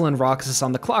Axel and Roxas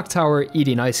on the clock tower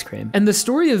eating ice cream. And the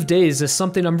story of Days is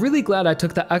something I'm really glad I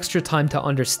took the extra time to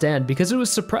understand, because it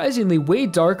was surprisingly way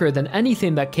darker than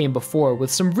anything that came before,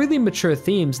 with some really mature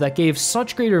themes that gave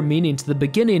such greater meaning to the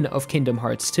beginning of Kingdom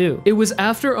Hearts 2. It was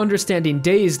after understanding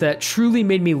Days that truly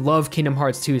made me love Kingdom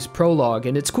Hearts 2's prologue,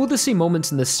 and it's cool to see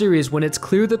moments in the series when it's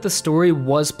clear that the story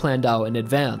was planned out in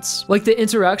advance. Like the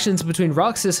interactions between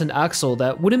Roxas and Axel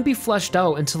that wouldn't be fleshed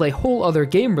out until a whole other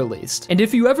game released. And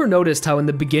if you ever noticed how in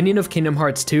the beginning of Kingdom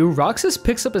Hearts 2, Roxas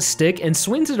picks up a stick and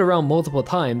swings it around multiple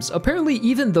times, apparently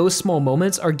even those small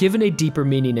moments are given a deeper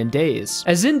meaning in Days.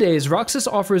 As in Days, Roxas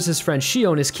offers his friend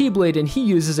Shion his Keyblade and he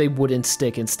uses a wooden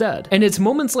stick instead. And it's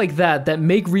moments like that that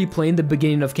make replaying the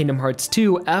beginning of Kingdom Hearts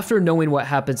 2 after knowing what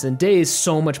happens in Days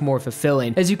so much more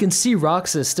fulfilling, as you can see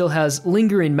Roxas still has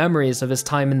lingering memories of his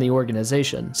time in the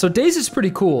organization. So Days is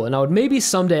pretty cool, and I would maybe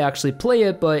someday actually play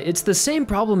it, but it's the same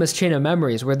problem as Chain of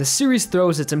Memories, where the series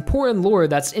throws its important lore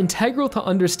that's integral to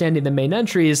understanding the main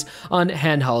entries on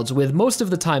handhelds, with most of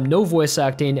the time no voice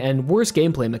acting and worse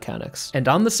gameplay mechanics. And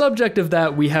on the subject of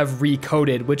that, we have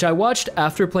Recoded, which I watched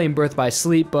after playing Birth by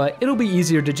Sleep, but it'll be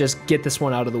easier to just get this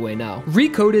one out of the way now.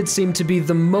 Recoded seemed to be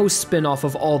the most spin-off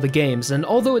of all the games, and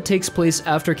although it takes place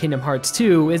after Kingdom Hearts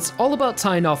 2, it's all about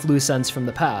tying off loose ends from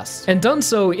the past. And done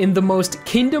so in the most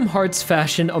Kingdom Hearts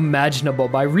fashion imaginable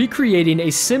by recreating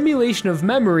a simulation of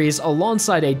memories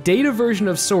alongside a data version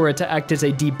of Sora to act as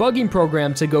a debugging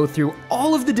program to go through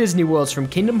all of the Disney worlds from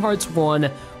Kingdom Hearts 1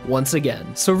 once again.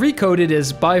 So Recoded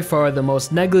is by far the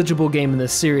most negligible game in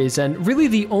this series, and really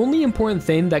the only important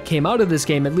thing that came out of this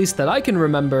game, at least that I can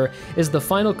remember, is the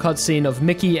final cutscene of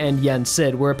Mickey and Yen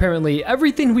Sid, where apparently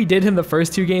everything we did in the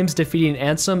first two games defeating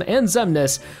Ansem and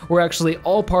Xemnas were actually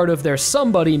all part of their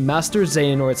somebody Master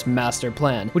Xehanort's master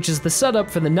plan, which is the setup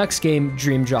for the next game,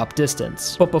 Dream Drop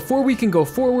Distance. But before we can go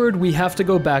forward, we have to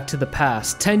go back to the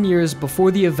past, 10 years before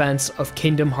the events of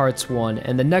Kingdom Hearts 1,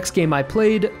 and the next game I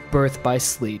played, Birth by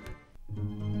Sleep.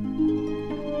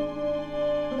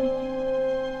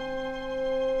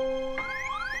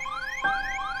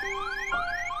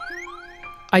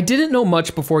 I didn't know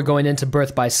much before going into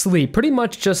Birth by Sleep, pretty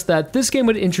much just that this game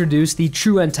would introduce the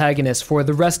true antagonist for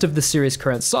the rest of the series'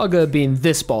 current saga, being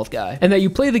this bald guy, and that you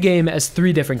play the game as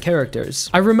 3 different characters.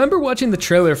 I remember watching the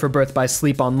trailer for Birth by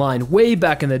Sleep online way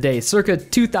back in the day, circa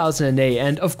 2008,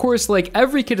 and of course, like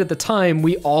every kid at the time,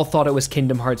 we all thought it was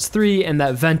Kingdom Hearts 3 and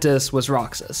that Ventus was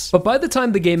Roxas. But by the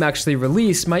time the game actually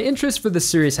released, my interest for the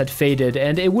series had faded,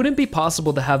 and it wouldn't be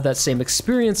possible to have that same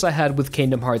experience I had with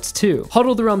Kingdom Hearts 2,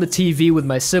 huddled around the TV with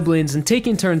my siblings and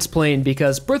taking turns playing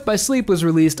because Birth by Sleep was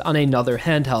released on another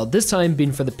handheld, this time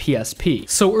being for the PSP.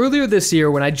 So earlier this year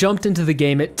when I jumped into the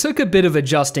game, it took a bit of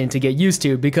adjusting to get used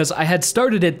to because I had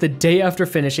started it the day after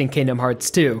finishing Kingdom Hearts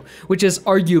 2, which is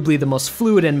arguably the most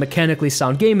fluid and mechanically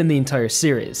sound game in the entire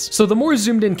series. So the more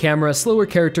zoomed in camera, slower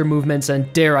character movements,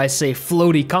 and dare I say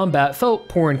floaty combat felt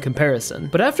poor in comparison.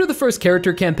 But after the first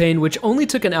character campaign, which only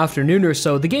took an afternoon or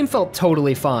so, the game felt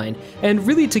totally fine. And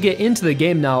really to get into the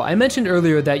game now, I mentioned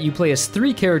earlier that you play as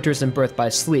 3 characters in Birth by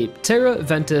Sleep, Terra,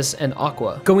 Ventus, and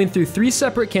Aqua, going through 3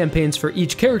 separate campaigns for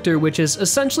each character, which is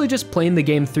essentially just playing the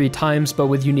game 3 times but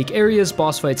with unique areas,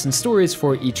 boss fights, and stories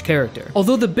for each character.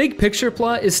 Although the big picture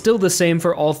plot is still the same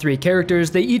for all 3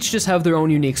 characters, they each just have their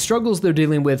own unique struggles they're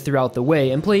dealing with throughout the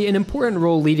way and play an important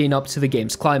role leading up to the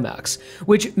game's climax,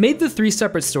 which made the 3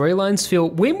 separate storylines feel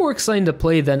way more exciting to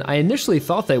play than I initially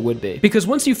thought they would be. Because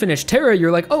once you finish Terra,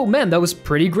 you're like, oh man, that was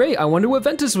pretty great, I wonder what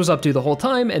Ventus was up to the whole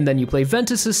time, and then you play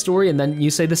Ventus's story, and then you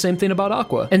say the same thing about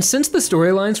Aqua. And since the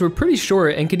storylines were pretty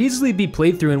short and could easily be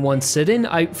played through in one sitting,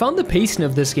 I found the pacing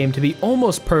of this game to be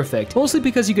almost perfect, mostly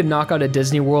because you could knock out a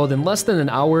Disney World in less than an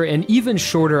hour and even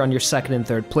shorter on your second and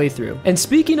third playthrough. And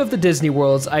speaking of the Disney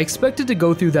Worlds, I expected to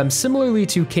go through them similarly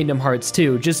to Kingdom Hearts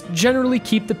 2, just generally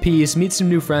keep the peace, meet some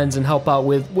new friends, and help out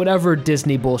with whatever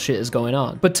Disney bullshit is going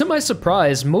on. But to my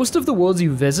surprise, most of the worlds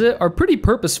you visit are pretty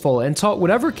purposeful and taught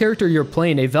whatever character you're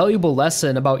playing a valuable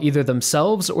lesson about either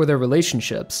themselves or their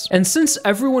relationships. And since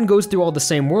everyone goes through all the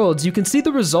same worlds, you can see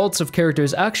the results of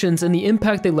characters' actions and the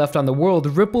impact they left on the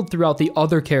world rippled throughout the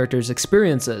other characters'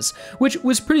 experiences, which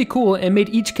was pretty cool and made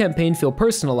each campaign feel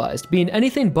personalized, being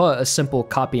anything but a simple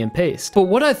copy and paste. But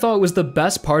what I thought was the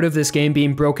best part of this game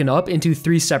being broken up into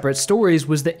 3 separate stories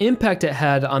was the impact it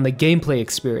had on the gameplay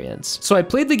experience. So I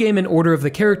played the game in order of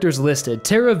the characters listed,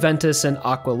 Terra, Ventus, and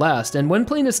Aqua last, and when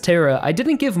playing as Terra, I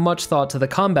didn't give much thought to the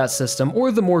combat system system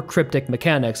or the more cryptic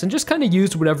mechanics, and just kind of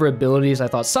used whatever abilities I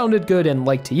thought sounded good and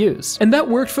liked to use. And that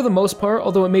worked for the most part,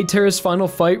 although it made Terra's final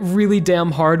fight really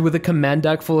damn hard with a command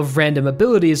deck full of random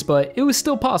abilities, but it was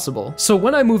still possible. So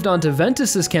when I moved on to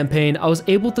Ventus's campaign, I was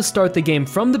able to start the game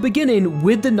from the beginning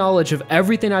with the knowledge of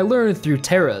everything I learned through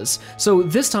Terra's. So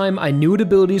this time I knew what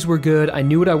abilities were good, I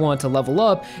knew what I wanted to level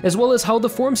up, as well as how the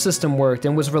form system worked,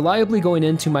 and was reliably going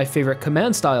into my favorite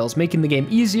command styles, making the game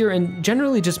easier and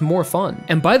generally just more fun.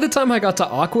 And by the time I got to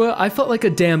Aqua, I felt like a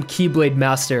damn Keyblade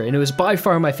master, and it was by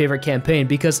far my favorite campaign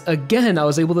because again I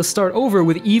was able to start over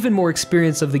with even more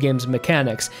experience of the game's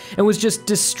mechanics, and was just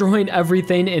destroying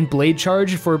everything in Blade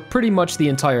Charge for pretty much the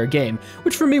entire game,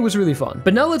 which for me was really fun.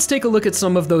 But now let's take a look at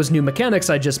some of those new mechanics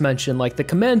I just mentioned, like the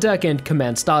command deck and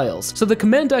command styles. So the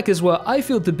command deck is what I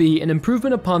feel to be an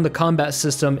improvement upon the combat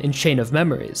system in Chain of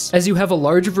Memories, as you have a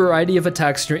large variety of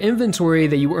attacks in your inventory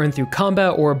that you earn through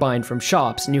combat or buying from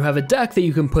shops, and you have a deck that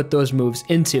you can put those moves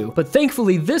into. But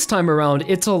thankfully this time around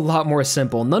it's a lot more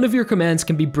simple. None of your commands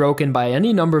can be broken by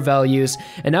any number values,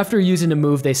 and after using a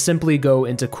move they simply go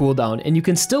into cooldown, and you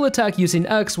can still attack using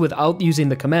X without using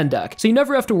the command deck, so you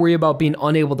never have to worry about being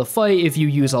unable to fight if you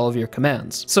use all of your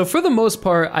commands. So for the most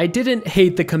part, I didn't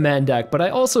hate the command deck, but I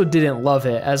also didn't love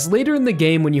it, as later in the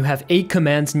game when you have 8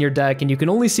 commands in your deck and you can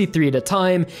only see 3 at a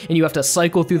time, and you have to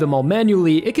cycle through them all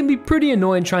manually, it can be pretty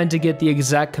annoying trying to get the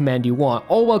exact command you want,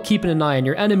 all while keeping an eye on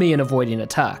your enemy and avoiding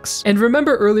attacks. And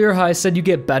remember earlier how I said you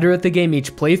get better at the game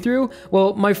each playthrough?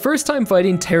 Well, my first time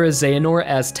fighting Terra Xehanort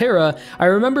as Terra, I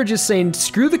remember just saying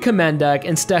screw the command deck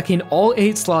and stacking all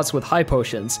 8 slots with high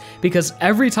potions, because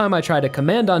every time I tried a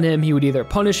command on him he would either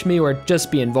punish me or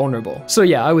just be invulnerable. So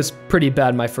yeah, I was pretty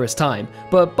bad my first time,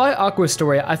 but by Aqua's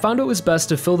story I found it was best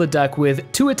to fill the deck with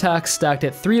 2 attacks stacked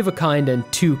at 3 of a kind and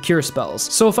 2 cure spells.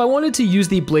 So if I wanted to use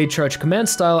the Blade Charge command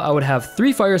style, I would have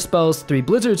 3 fire spells, 3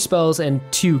 blizzard spells, and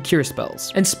 2 cure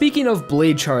spells. And speaking of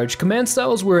Blade Charge, command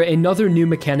styles were another new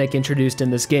mechanic introduced in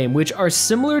this game, which are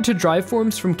similar to drive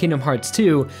forms from Kingdom Hearts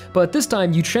 2, but this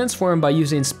time you transform by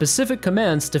using specific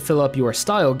commands to fill up your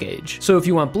style gauge. So if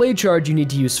you want Blade Charge, you need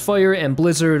to use fire and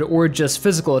blizzard or just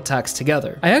physical attacks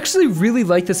together. I actually really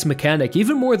like this mechanic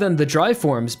even more than the drive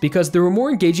forms because they were more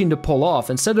engaging to pull off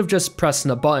instead of just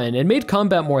pressing a button, and made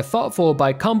combat more thoughtful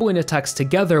by comboing attacks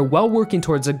together while working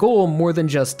towards a goal more than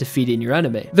just defeating your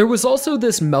enemy. There was also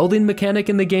this melding mechanic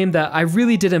in the game that I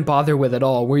really didn't bother with at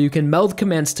all, where you can meld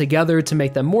commands together to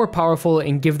make them more powerful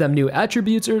and give them new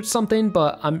attributes or something,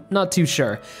 but I'm not too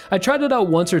sure. I tried it out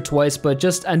once or twice, but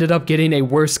just ended up getting a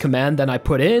worse command than I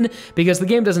put in because the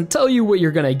game doesn't tell you what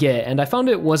you're gonna get, and I found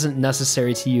it wasn't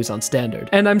necessary to use on standard.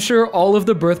 And I'm sure all of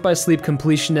the Birth by Sleep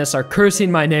completionists are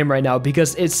cursing my name right now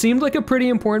because it seemed like a pretty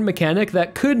important mechanic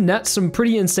that could net some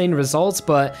pretty insane results,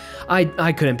 but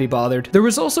I couldn't be bothered. There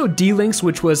was also D-Links,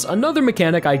 which was another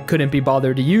mechanic I couldn't be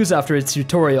bothered to use after its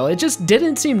tutorial. It just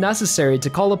didn't seem necessary to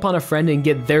call upon a friend and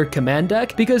get their command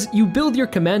deck because you build your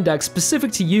command deck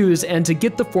specific to use and to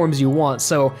get the forms you want.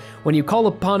 So when you call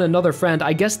upon another friend,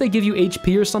 I guess they give you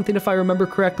HP or something if I remember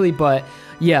correctly, but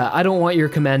yeah, I don't want your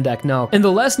command deck, no. And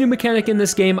the last new mechanic in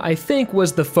this game, I think,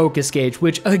 was the focus gauge,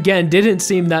 which again didn't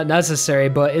seem that necessary,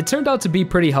 but it turned out to be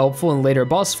pretty helpful in later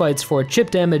boss fights for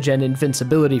chip damage and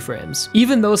invincibility frames.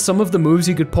 Even though some of the moves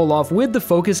you could pull off with the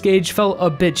focus gauge felt a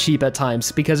bit cheap at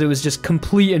times because it was just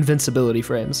complete invincibility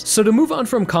frames. So to move on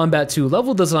from combat to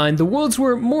level design, the worlds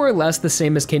were more or less the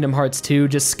same as Kingdom Hearts 2,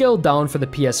 just scaled down for the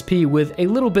PSP with a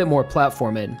little bit more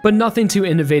platforming, but nothing too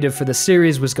innovative for the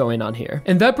series was going on here.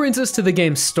 And that brings us to the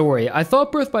game's story. I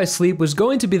thought Birth by Sleep was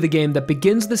going to be the game that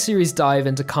begins the series' dive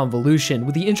into convolution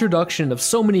with the introduction of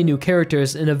so many new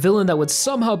characters and a villain that would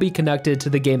somehow be connected to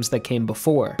the games that came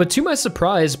before. But to my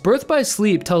surprise, Birth by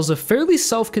Sleep tells a fairly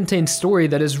self-contained story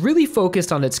that is really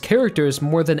focused on its characters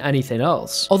more than anything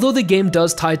else. Although the game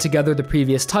does tie together the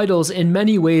previous titles in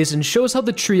many ways and shows how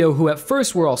the trio, who at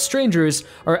first were all strangers,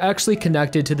 are actually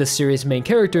connected to the series' main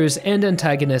characters and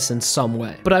antagonists in some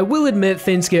way. But I will admit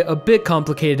things get a bit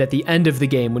complicated at the end of the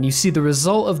game when you see the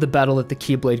result of the battle at the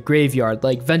Keyblade Graveyard,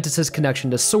 like Ventus's connection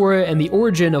to Sora and the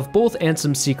origin of both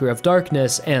Ansem's Seeker of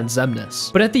Darkness and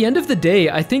Xemnas. But at the end of the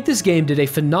day, I think this game did a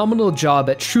phenomenal job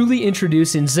at truly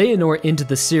introducing Xehanort into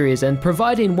the series and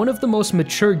providing one of the most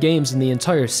mature games in the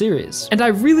entire series. And I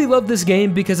really love this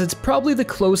game because it's probably the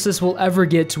closest we'll ever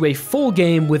get to a full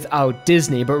game without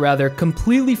Disney, but rather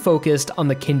completely focused on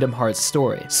the Kingdom Hearts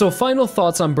story. So final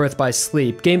thoughts on Birth by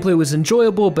Sleep. Gameplay was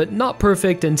enjoyable but not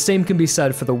perfect, and same can be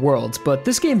said for the worlds, but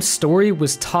this game's story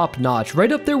was top notch,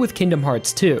 right up there with Kingdom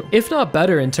Hearts 2, if not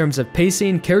better in terms of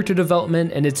pacing, character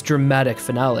development, and its dramatic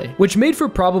finale, which made for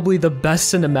probably the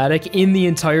best cinematic in the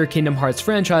entire Kingdom Hearts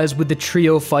franchise, with the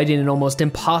trio fighting an almost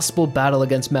impossible successful battle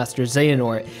against Master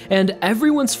Xehanort, and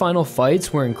everyone's final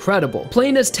fights were incredible.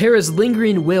 Playing as Terra's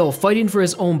lingering will fighting for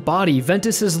his own body,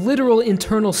 Ventus's literal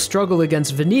internal struggle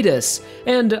against Vanitas,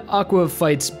 and Aqua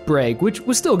fights Breg, which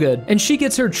was still good. And she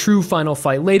gets her true final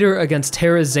fight later against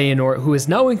Terra Xehanort, who is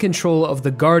now in control of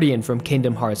the Guardian from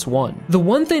Kingdom Hearts 1. The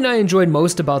one thing I enjoyed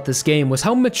most about this game was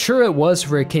how mature it was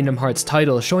for a Kingdom Hearts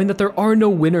title, showing that there are no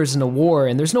winners in a war,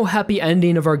 and there's no happy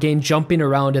ending of our game jumping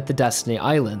around at the Destiny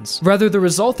Islands. Rather, the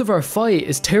result of our fight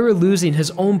is Terra losing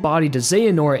his own body to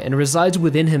Xehanort and resides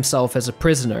within himself as a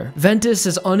prisoner. Ventus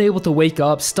is unable to wake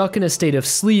up, stuck in a state of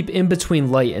sleep in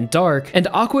between light and dark, and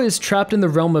Aqua is trapped in the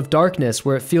realm of darkness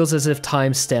where it feels as if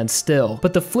time stands still.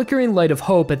 But the flickering light of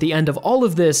hope at the end of all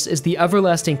of this is the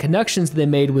everlasting connections they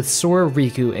made with Sora,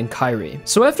 Riku, and Kairi.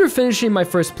 So after finishing my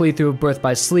first playthrough of Birth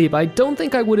by Sleep, I don't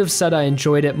think I would have said I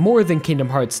enjoyed it more than Kingdom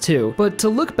Hearts 2, but to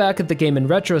look back at the game in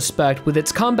retrospect with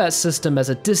its combat system as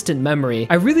a distant memory,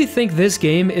 I really think this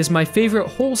game is my favorite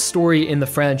whole story in the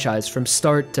franchise from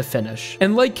start to finish.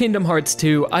 And like Kingdom Hearts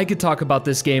 2, I could talk about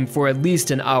this game for at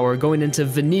least an hour, going into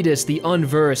Vanitas the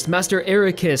Unversed, Master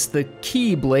Ericus the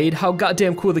Keyblade, how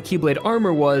goddamn cool the Keyblade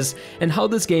armor was, and how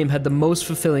this game had the most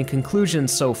fulfilling conclusion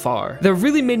so far. That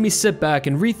really made me sit back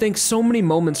and rethink so many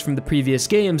moments from the previous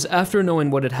games after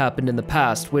knowing what had happened in the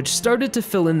past, which started to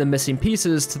fill in the missing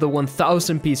pieces to the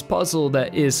 1,000-piece puzzle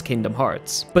that is Kingdom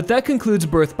Hearts. But that concludes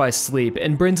Birth by Sleep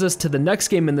and brings us to the next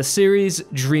game in the series,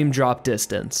 Dream Drop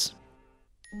Distance.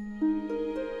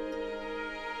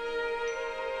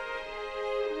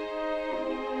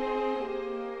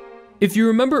 If you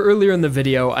remember earlier in the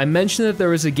video, I mentioned that there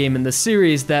was a game in the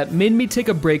series that made me take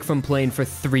a break from playing for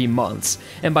 3 months,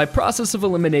 and by process of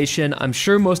elimination, I'm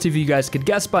sure most of you guys could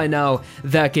guess by now,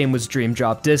 that game was Dream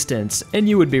Drop Distance, and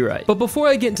you would be right. But before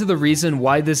I get into the reason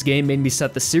why this game made me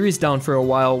set the series down for a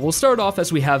while, we'll start off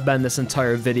as we have been this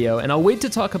entire video, and I'll wait to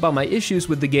talk about my issues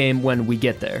with the game when we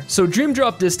get there. So Dream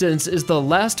Drop Distance is the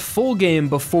last full game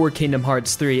before Kingdom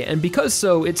Hearts 3, and because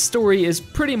so, its story is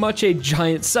pretty much a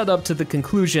giant setup to the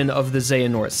conclusion of the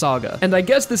Xehanort saga. And I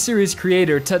guess the series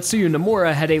creator, Tetsuya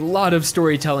Nomura, had a lot of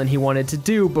storytelling he wanted to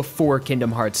do before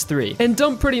Kingdom Hearts 3, and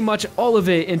dumped pretty much all of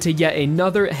it into yet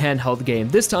another handheld game,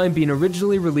 this time being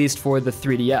originally released for the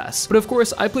 3DS. But of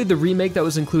course, I played the remake that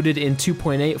was included in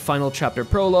 2.8 Final Chapter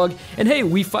Prologue, and hey,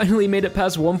 we finally made it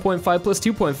past 1.5 plus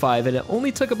 2.5, and it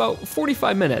only took about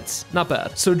 45 minutes. Not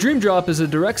bad. So Dream Drop is a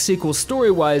direct sequel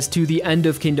story-wise to the end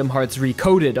of Kingdom Hearts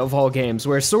Recoded of all games,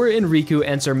 where Sora and Riku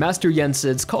answer Master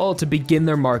Yensid's call to begin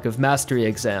their Mark of Mastery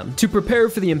exam, to prepare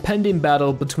for the impending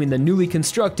battle between the newly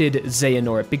constructed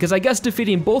Xehanort, because I guess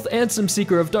defeating both Ansem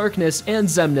Seeker of Darkness and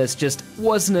Xemnas just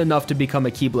wasn't enough to become a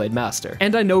Keyblade Master.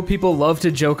 And I know people love to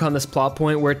joke on this plot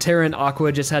point where Terra and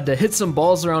Aqua just had to hit some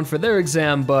balls around for their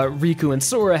exam, but Riku and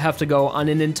Sora have to go on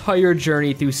an entire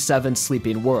journey through 7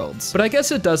 sleeping worlds. But I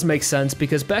guess it does make sense,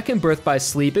 because back in Birth by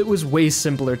Sleep, it was way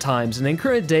simpler times, and in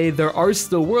current day, there are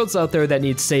still worlds out there that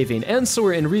need saving, and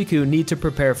Sora and Riku need to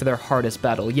prepare for their hardest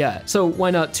battle yet, so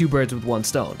why not 2 birds with 1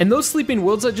 stone? And those sleeping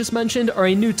worlds I just mentioned are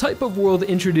a new type of world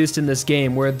introduced in this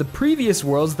game, where the previous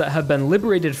worlds that have been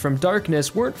liberated from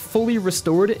darkness weren't fully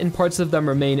restored and parts of them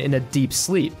remain in a deep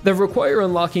sleep, that require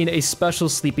unlocking a special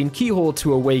sleeping keyhole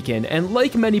to awaken, and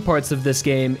like many parts of this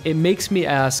game, it makes me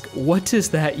ask, what does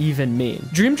that even mean?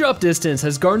 Dream Drop Distance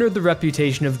has garnered the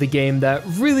reputation of the game that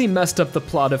really messed up the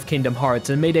plot of Kingdom Hearts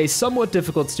and made a somewhat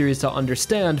difficult series to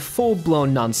understand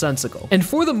full-blown nonsensical. And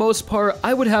for the most part,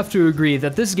 I would have to agree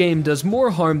that this game does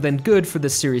more harm than good for the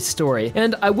series' story,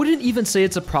 and I wouldn't even say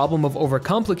it's a problem of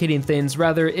overcomplicating things,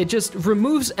 rather it just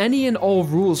removes any and all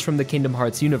rules from the Kingdom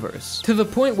Hearts universe. To the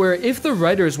point where if the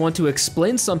writers want to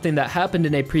explain something that happened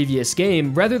in a previous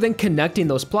game, rather than connecting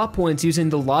those plot points using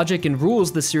the logic and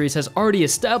rules the series has already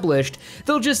established,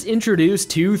 they'll just introduce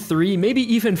 2, 3, maybe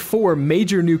even 4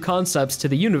 major new concepts to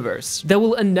the universe that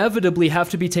will inevitably have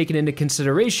to be taken into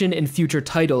consideration in future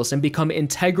titles and become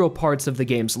integral parts of the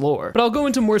game's lore. But I'll go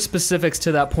into more specifics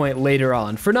to that point later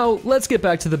on. For now, let's get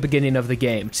back to the beginning of the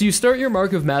game. So you start your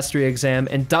Mark of Mastery exam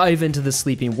and dive into the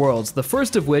sleeping worlds, the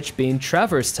first of which being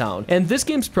Traverse Town. And this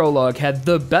game's prologue had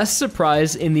the best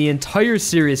surprise in the entire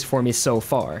series for me so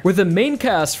far, where the main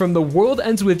cast from The World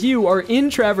Ends With You are in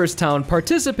Traverse Town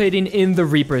participating in the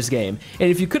Reapers game. And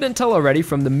if you couldn't tell already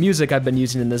from the music I've been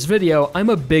using in this video, I'm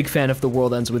a big fan of The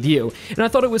World Ends With You, and I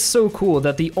thought it was so cool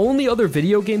that the only other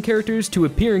video game characters to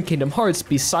appear in Kingdom Hearts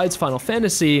besides Final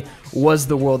Fantasy was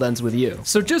The World Ends With You.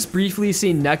 So just briefly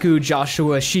seeing Neku,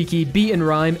 Joshua, Shiki beat and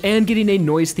rhyme and getting a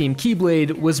noise-themed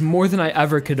Keyblade was more than I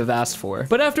ever could have asked for.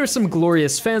 But after some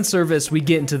glorious fan service, we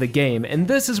get into the game, and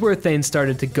this is where things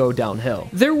started to go downhill.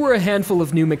 There were a handful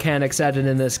of new mechanics added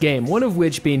in this game, one of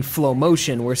which being flow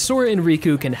motion, where Sora and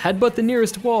Riku can headbutt the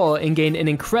nearest wall and gain an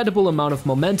incredible amount of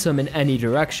momentum in any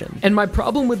direction. And my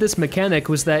problem with this mechanic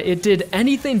was that it did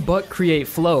anything but create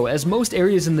flow, as most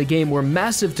areas in the game were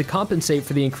massive to compensate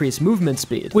for the increased movement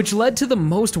speed, which led to the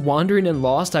most wandering and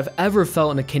lost I've ever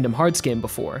felt in a Kingdom Hearts game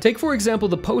before. Take for example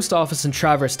the post office in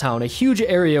Traverse Town, a huge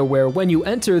area where when you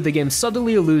enter, the game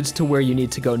subtly alludes to where you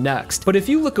need to go next. But if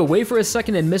you look away for a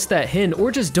second and miss that hint,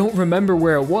 or just don't remember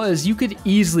where it was, you could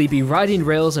easily be riding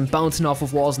rails and bouncing off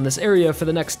of walls in this area for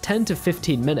the next 10 to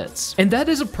 15 minutes. And that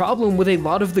is a problem with a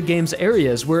lot of the game's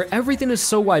areas, where everything is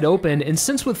so wide open, and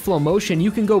since with flow motion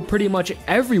you can go pretty much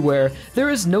everywhere, there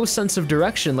is no sense of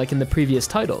direction like in the previous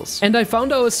titles. And I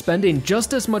found I was spending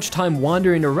just as much time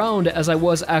wandering around as I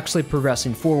was actually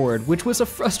progressing forward, which was a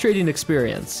frustrating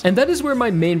experience. And that is where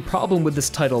my main problem with this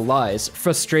title lies: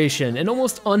 frustration, an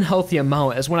almost unhealthy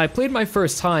amount, as when I played my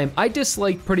first time, I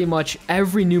disliked pretty much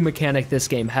every new mechanic this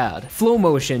game had. Flow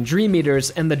motion, dream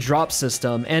eaters, and the drop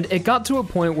system, and it got to a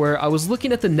point where I was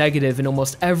looking at the negative in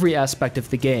almost every aspect of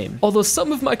the game. Although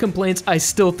some of my complaints I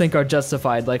still think are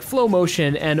justified, like flow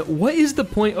motion, and what is the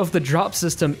point of the drop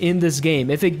system in this game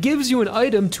if it gives you an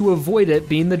item to avoid it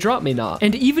being the drop me not?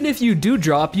 And even if you do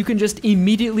drop, you can just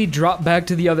immediately drop back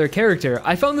to the other character.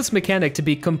 I found this mechanic to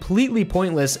be completely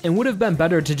pointless and would have been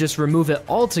better to just remove it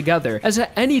altogether, as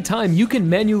at any time you can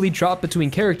manually drop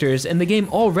between characters and the game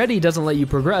already doesn't let you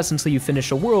progress until you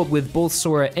finish a world with both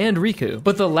Sora and Riku.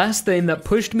 But the last thing that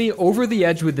pushed me over the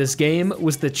edge with this game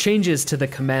was the changes to the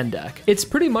command deck. It's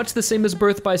pretty much the same as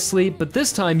Birth by Sleep, but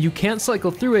this time you can't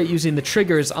cycle through it using the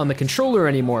triggers on the controller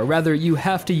anymore, rather you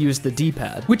have to use the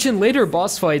D-pad, which in later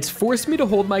boss fights forced me to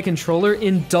hold my controller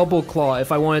in double claw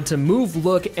if I wanted to move,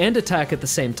 look, and attack at the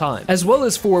same time. As well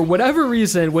as for whatever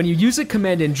reason, when you use a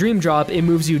command in Dream Drop, it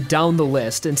moves you down the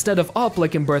list instead of up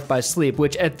like in Birth by Sleep,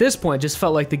 which at this point just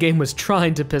felt like the game was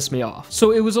trying to piss me off.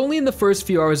 So it was only in the first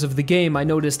few hours of the game I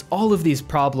noticed all of these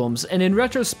problems, and in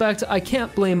retrospect, I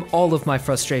can't blame all of my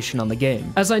frustration on the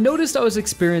game, as I noticed I was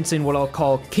experiencing what I'll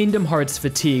call Kingdom Hearts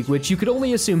fatigue, which you could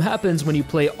only assume happens when you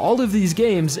play all of these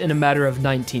games in a matter of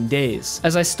 19 days.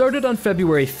 As I started on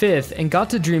February 5th and got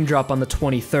to Dream Drop on the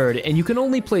 23rd, and you can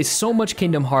only play so much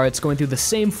Kingdom Hearts going through the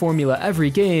same formula every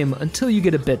game until you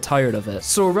get a bit tired of it.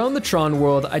 So around the Tron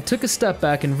world, I took a step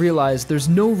back and realized there's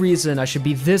no reason I should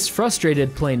be this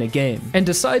frustrated playing a game, and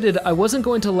decided I wasn't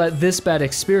going to let this bad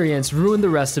experience ruin the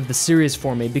rest of the series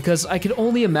for me, because I could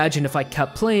only imagine if I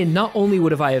kept playing, not only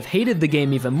would I have hated the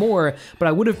game even more, but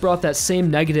I would have brought that same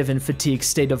negative and fatigue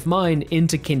state of mind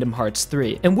into Kingdom Hearts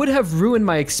 3, and would have ruined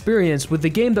my experience with the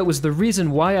game that was the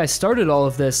reason why I started all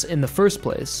of this in the first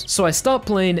place. So I stopped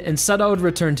playing and said I would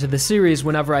return to the series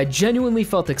whenever I genuinely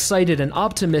felt excited and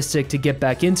optimistic to get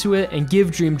back into it and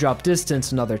give Dream Drop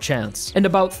Distance another chance. And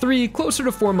about 3, closer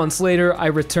to 4 months later, I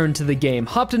returned to the game,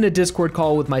 hopped in a Discord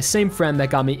call with my same friend that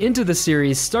got me into the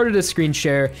series, started a screen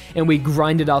share, and we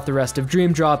grinded out the rest of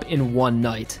Dream Drop in one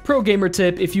night. Pro gamer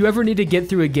tip: if you ever need to get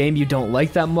through a game you don't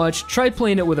like that much, try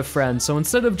playing it with a friend, so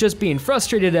instead of just being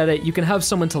frustrated at it, you can have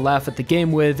someone to laugh at the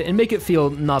game with and make it feel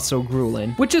not so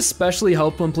grueling. Which especially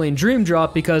helped when playing Dream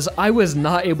Drop, because I was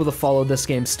not able to follow this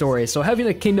game's story, so having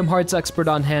a Kingdom Hearts expert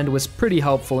on hand was pretty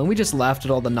helpful, and we just laughed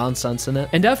at all the nonsense in it.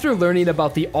 And after learning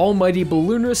about the almighty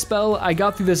Balloonra spell, I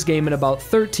got through this game in about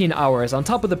 13 hours, on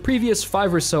top of the previous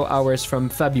 5 or so hours from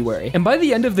February. And by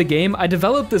the end of the game, I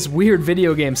developed this weird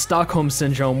video game Stockholm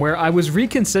Syndrome, where I was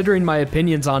reconsidering my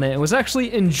opinions on it and was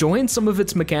actually enjoying some of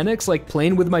its mechanics, like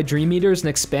playing with my Dream Eaters and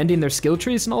expanding their skill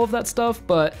trees and all of that stuff,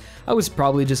 but I was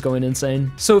probably just going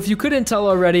insane. So if you couldn't tell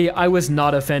already, I was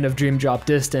not a fan of Dream Drop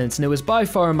Distance, and it was by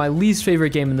far my least favorite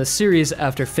game in the series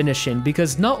after finishing,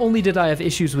 because not only did I have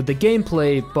issues with the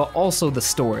gameplay, but also the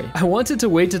story. I wanted to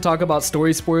wait to talk about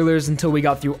story spoilers until we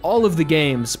got through all of the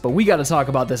games, but we gotta talk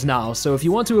about this now, so if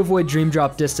you want to avoid Dream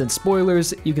Drop Distance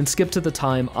spoilers, you can skip to the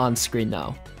time on screen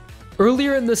now.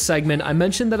 Earlier in this segment, I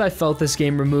mentioned that I felt this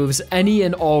game removes any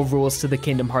and all rules to the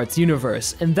Kingdom Hearts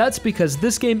universe, and that's because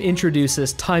this game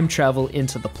introduces time travel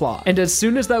into the plot. And as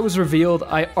soon as that was revealed,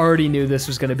 I already knew this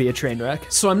was going to be a train wreck.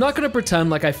 So I'm not going to pretend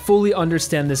like I fully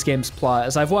understand this game's plot,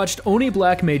 as I've watched Oni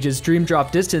Black Mage's Dream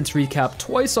Drop Distance recap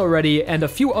twice already and a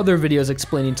few other videos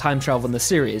explaining time travel in the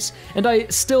series, and I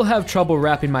still have trouble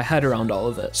wrapping my head around all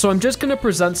of it. So I'm just going to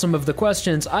present some of the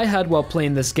questions I had while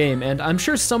playing this game, and I'm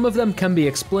sure some of them can be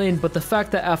explained, but the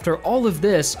fact that after all of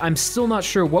this, I'm still not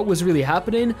sure what was really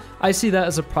happening, I see that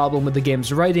as a problem with the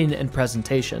game's writing and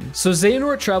presentation. So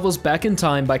Xehanort travels back in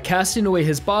time by casting away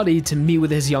his body to meet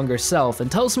with his younger self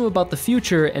and tells him about the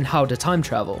future and how to time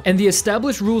travel. And the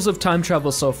established rules of time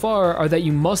travel so far are that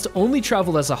you must only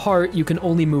travel as a heart, you can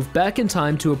only move back in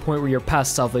time to a point where your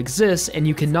past self exists, and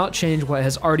you cannot change what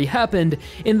has already happened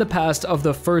in the past of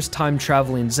the first time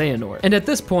traveling Xehanort. And at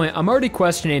this point, I'm already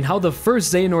questioning how the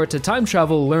first Xehanort to time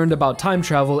travel learned about time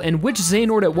travel and which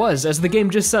Xehanort it was, as the game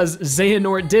just says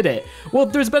Xehanort did it. Well,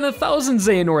 there's been 1,000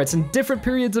 Xehanorts in different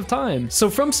periods of time. So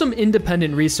from some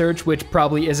independent research, which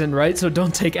probably isn't right, so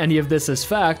don't take any of this as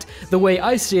fact, the way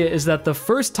I see it is that the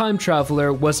first time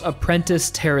traveler was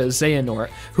Apprentice Terra Xehanort,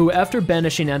 who after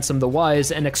banishing Ansem the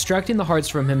Wise and extracting the hearts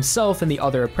from himself and the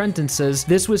other apprentices,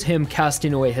 this was him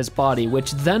casting away his body,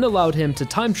 which then allowed him to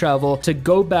time travel to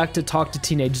go back to talk to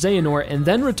teenage Xehanort and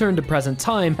then return to present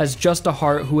time as just a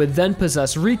heart who would then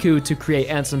possess Riku to create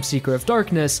Ansem Seeker of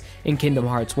Darkness in Kingdom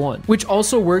Hearts 1. Which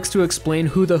also works to explain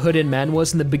who the Hooded Man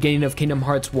was in the beginning of Kingdom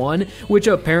Hearts 1, which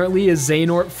apparently is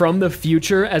Xehanort from the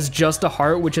future as just a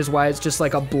heart, which is why it's just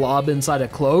like a blob inside a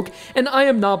cloak. And I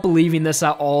am not believing this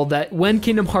at all, that when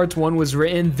Kingdom Hearts 1 was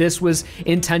written, this was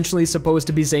intentionally supposed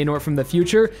to be Xehanort from the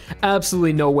future.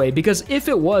 Absolutely no way, because if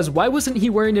it was, why wasn't he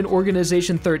wearing an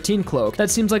Organization 13 cloak? That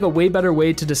seems like a way better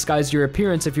way to disguise your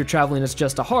appearance if you're traveling as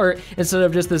just a heart, instead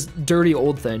of just this dirty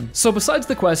old thing. So besides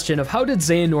the question of how did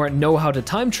Xehanort know how to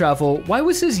time travel, why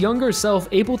was his younger self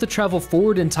able to travel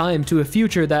forward in time to a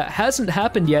future that hasn't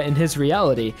happened yet in his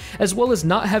reality, as well as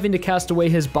not having to cast away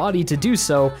his body to do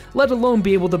so, let alone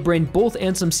be able to bring both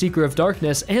Ansem Seeker of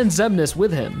Darkness and Xemnas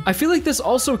with him? I feel like this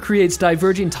also creates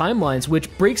diverging timelines,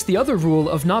 which breaks the other rule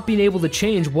of not being able to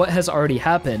change what has already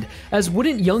happened, as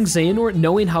wouldn't young Xehanort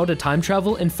knowing how to time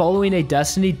travel and following a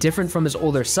destiny different from his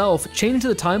older self change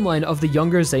the timeline of the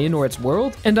younger Xehanort's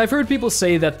world? And I've heard people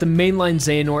say that the mainline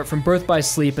Xehanort from Birth by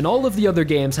Sleep and all of the other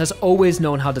games has always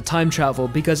known how to time travel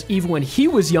because even when he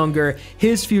was younger,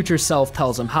 his future self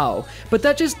tells him how. But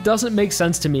that just doesn't make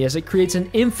sense to me, as it creates an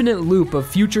infinite loop of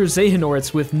future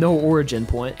Xehanorts with no origin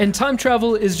point. And time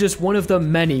travel is just one of the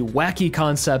many wacky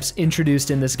concepts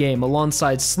introduced in this game,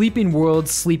 alongside sleeping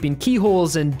worlds, sleeping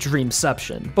keyholes, and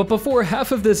dreamception. But before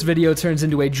half of this video turns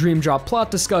into a dream drop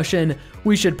plot discussion,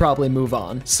 we should probably move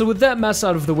on. So with that mess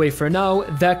out of the way for now,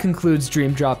 that concludes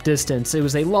Dream Drop Distance. It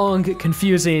was a long,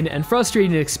 confusing, and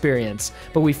frustrating experience,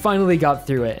 but we finally got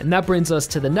through it, and that brings us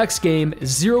to the next game,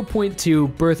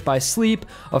 0.2 Birth by Sleep,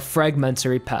 A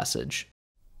Fragmentary Passage.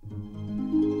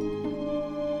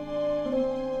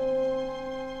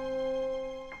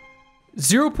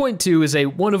 0.2 is a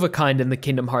one-of-a-kind in the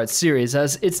Kingdom Hearts series,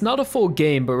 as it's not a full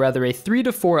game but rather a 3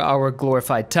 to 4 hour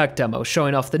glorified tech demo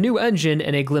showing off the new engine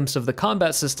and a glimpse of the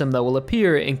combat system that will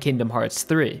appear in Kingdom Hearts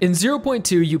 3. In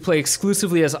 0.2 you play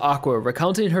exclusively as Aqua,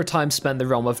 recounting her time spent in the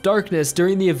Realm of Darkness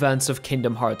during the events of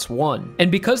Kingdom Hearts 1. And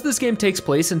because this game takes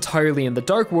place entirely in the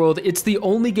Dark World, it's the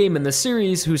only game in the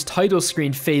series whose title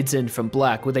screen fades in from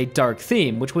black with a dark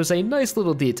theme, which was a nice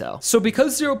little detail. So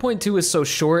because 0.2 is so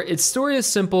short, its story is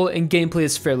simple and gameplay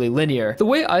is fairly linear. The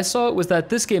way I saw it was that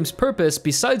this game's purpose,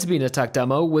 besides being a tech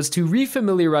demo, was to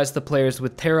refamiliarize the players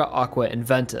with Terra, Aqua, and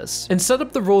Ventus, and set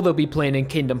up the role they'll be playing in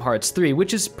Kingdom Hearts 3,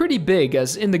 which is pretty big,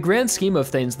 as in the grand scheme of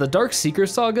things, the Dark Seeker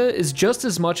saga is just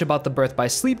as much about the Birth by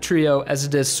Sleep trio as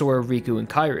it is Sora, Riku, and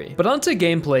Kairi. But onto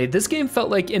gameplay, this game felt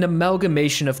like an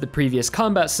amalgamation of the previous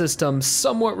combat systems,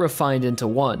 somewhat refined into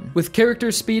one, with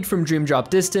character speed from Dream Drop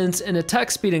Distance and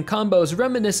attack speed and combos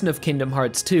reminiscent of Kingdom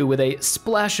Hearts 2 with a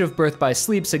splash of Birth by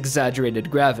Sleep's exaggerated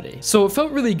gravity. So it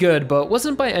felt really good, but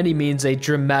wasn't by any means a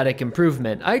dramatic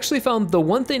improvement. I actually found the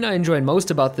one thing I enjoyed most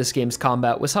about this game's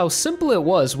combat was how simple it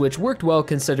was, which worked well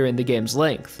considering the game's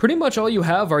length. Pretty much all you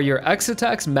have are your X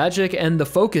attacks, magic, and the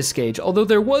focus gauge, although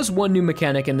there was one new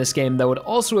mechanic in this game that would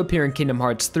also appear in Kingdom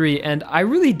Hearts 3, and I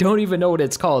really don't even know what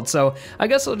it's called, so I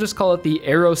guess I'll just call it the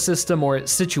arrow system or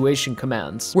situation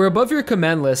commands, where above your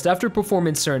command list, after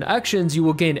performing certain actions, you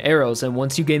will gain arrows, and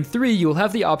once you gain 3, you will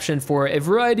have the option for a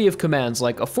variety of commands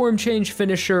like a form change,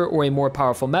 finisher, or a more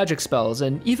powerful magic spells,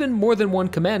 and even more than one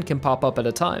command can pop up at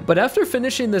a time. But after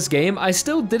finishing this game, I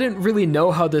still didn't really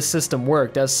know how this system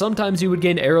worked, as sometimes you would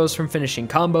gain arrows from finishing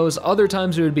combos, other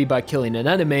times it would be by killing an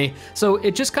enemy, so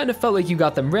it just kind of felt like you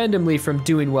got them randomly from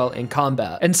doing well in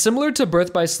combat. And similar to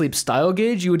Birth by Sleep style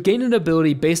gauge, you would gain an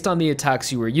ability based on the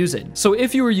attacks you were using. So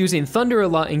if you were using Thunder a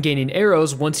lot and gaining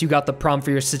arrows, once you got the prompt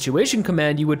for your situation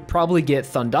command, you would probably get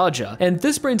Thundaja. And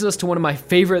this brings us us to one of my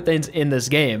favorite things in this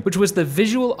game, which was the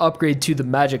visual upgrade to the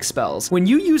magic spells. When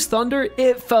you use thunder,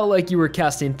 it felt like you were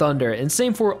casting thunder, and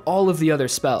same for all of the other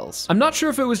spells. I'm not sure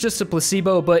if it was just a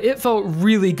placebo, but it felt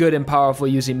really good and powerful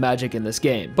using magic in this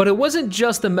game. But it wasn't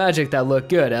just the magic that looked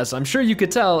good, as I'm sure you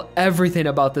could tell, everything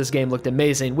about this game looked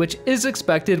amazing, which is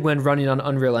expected when running on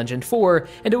Unreal Engine 4,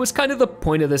 and it was kind of the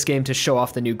point of this game to show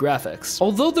off the new graphics.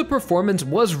 Although the performance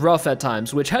was rough at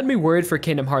times, which had me worried for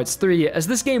Kingdom Hearts 3, as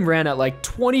this game ran at like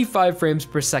 25 frames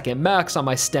per second max on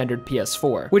my standard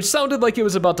PS4, which sounded like it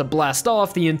was about to blast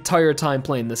off the entire time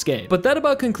playing this game. But that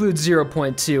about concludes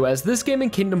 0.2, as this game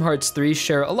and Kingdom Hearts 3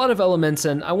 share a lot of elements,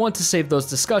 and I want to save those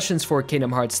discussions for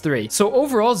Kingdom Hearts 3. So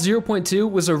overall, 0.2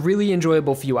 was a really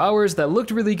enjoyable few hours that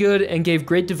looked really good and gave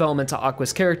great development to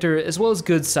Aqua's character, as well as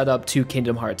good setup to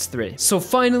Kingdom Hearts 3. So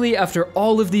finally, after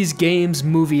all of these games,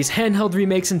 movies, handheld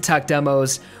remakes, and tech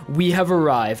demos, we have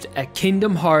arrived at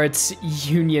Kingdom Hearts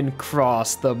Union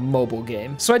Cross, the mobile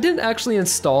game. So I didn't actually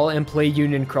install and play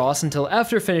Union Cross until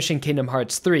after finishing Kingdom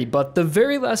Hearts 3, but the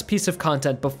very last piece of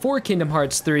content before Kingdom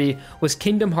Hearts 3 was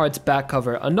Kingdom Hearts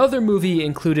Backcover, another movie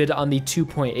included on the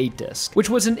 2.8 disc, which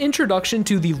was an introduction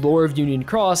to the lore of Union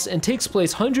Cross and takes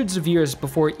place hundreds of years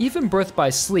before even Birth by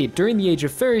Sleep during the Age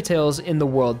of Fairy Tales in the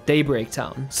world Daybreak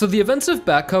Town. So the events of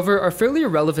Backcover are fairly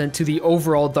irrelevant to the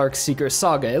overall Dark Seeker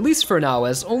saga, at least for now,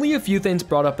 as only a few things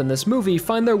brought up in this movie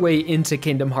find their way into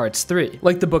Kingdom Hearts 3,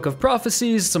 like the Book of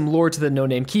Prophecies, some lore to the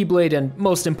No-Name Keyblade, and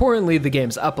most importantly, the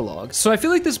game's epilogue. So I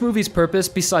feel like this movie's purpose,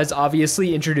 besides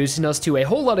obviously introducing us to a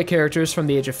whole lot of characters from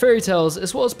the Age of Fairy Tales,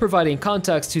 as well as providing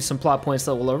context to some plot points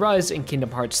that will arise in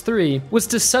Kingdom Hearts 3, was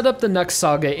to set up the next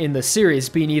saga in the series,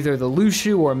 being either the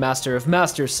Lushu or Master of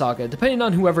Masters saga, depending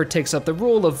on whoever takes up the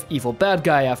role of evil bad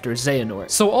guy after Xehanort.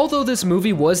 So although this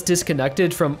movie was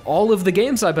disconnected from all of the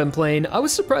games I've been playing, I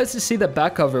was surprised to see that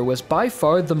Backcover was by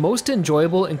far the most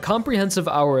enjoyable and comprehensive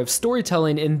hour of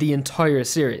storytelling in the entire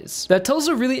series. That tells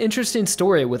a really interesting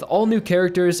story with all new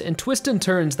characters and twists and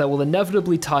turns that will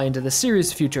inevitably tie into the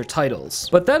series' future titles.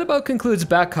 But that about concludes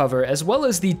Backcover, as well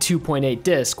as the 2.8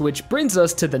 disc, which brings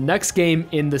us to the next game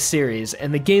in the series,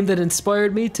 and the game that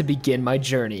inspired me to begin my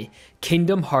journey,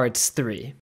 Kingdom Hearts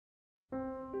 3.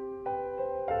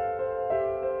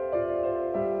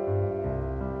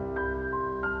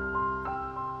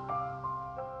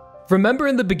 Remember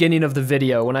in the beginning of the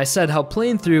video when I said how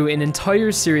playing through an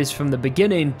entire series from the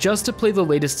beginning just to play the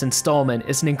latest installment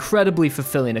is an incredibly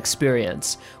fulfilling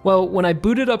experience? Well, when I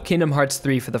booted up Kingdom Hearts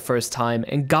 3 for the first time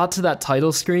and got to that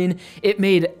title screen, it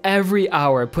made every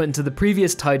hour put into the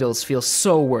previous titles feel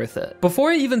so worth it.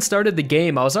 Before I even started the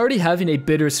game, I was already having a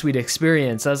bittersweet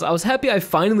experience, as I was happy I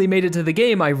finally made it to the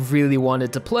game I really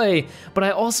wanted to play, but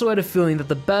I also had a feeling that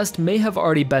the best may have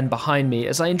already been behind me,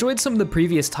 as I enjoyed some of the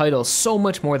previous titles so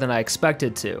much more than I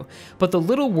expected to. But the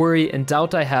little worry and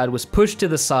doubt I had was pushed to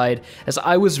the side as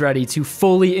I was ready to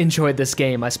fully enjoy this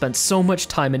game I spent so much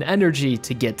time and energy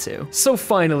to get to. So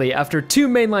finally, after 2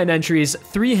 mainline entries,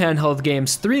 3 handheld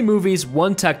games, 3 movies,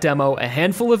 1 tech demo, a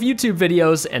handful of YouTube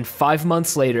videos, and 5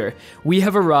 months later, we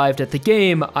have arrived at the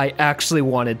game I actually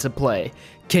wanted to play.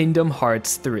 Kingdom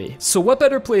Hearts 3. So what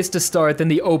better place to start than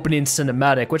the opening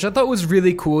cinematic, which I thought was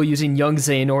really cool, using young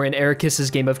Xehanort and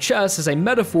Eraqus's game of chess as a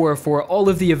metaphor for all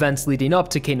of the events leading up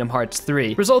to Kingdom Hearts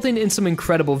 3, resulting in some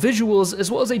incredible visuals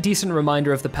as well as a decent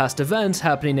reminder of the past events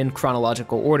happening in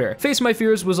chronological order. Face My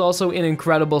Fears was also an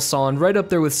incredible song, right up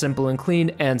there with Simple and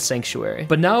Clean and Sanctuary.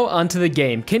 But now onto the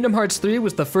game. Kingdom Hearts 3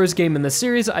 was the first game in the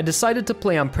series I decided to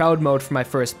play on proud mode for my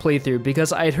first playthrough,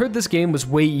 because I had heard this game was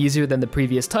way easier than the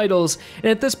previous titles, and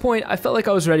at this point I felt like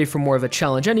I was ready for more of a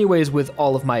challenge anyways with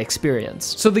all of my experience.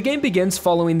 So the game begins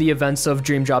following the events of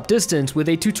Dream Drop Distance with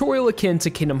a tutorial akin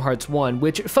to Kingdom Hearts 1,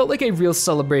 which felt like a real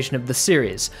celebration of the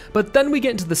series. But then we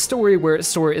get into the story where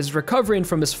Sora is recovering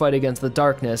from his fight against the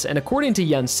darkness, and according to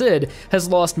Yen Sid, has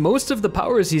lost most of the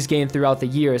powers he's gained throughout the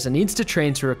years and needs to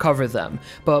train to recover them,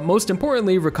 but most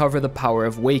importantly recover the power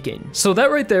of waking. So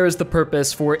that right there is the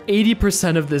purpose for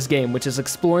 80% of this game, which is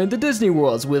exploring the Disney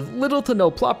worlds with little to no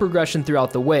plot progression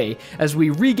throughout the way, as we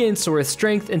regain Sora's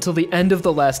strength until the end of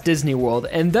the last Disney World,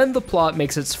 and then the plot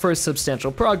makes its first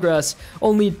substantial progress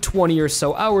only 20 or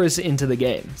so hours into the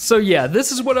game. So yeah,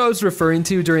 this is what I was referring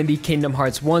to during the Kingdom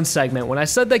Hearts 1 segment when I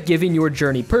said that giving your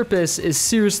journey purpose is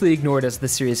seriously ignored as the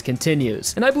series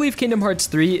continues, and I believe Kingdom Hearts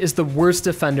 3 is the worst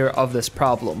offender of this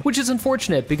problem, which is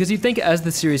unfortunate because you'd think as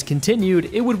the series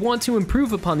continued, it would want to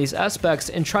improve upon these aspects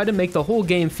and try to make the whole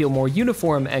game feel more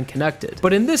uniform and connected.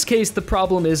 But in this case, the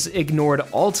problem is ignored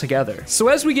ignored altogether. So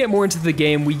as we get more into the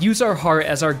game, we use our heart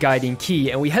as our guiding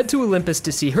key, and we head to Olympus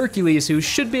to see Hercules, who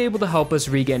should be able to help us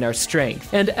regain our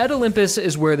strength. And at Olympus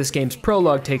is where this game's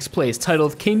prologue takes place,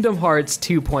 titled Kingdom Hearts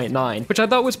 2.9, which I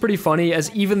thought was pretty funny,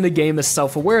 as even the game is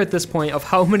self-aware at this point of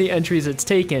how many entries it's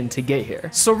taken to get here.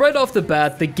 So right off the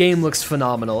bat, the game looks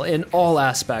phenomenal in all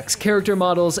aspects: character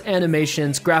models,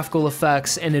 animations, graphical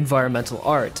effects, and environmental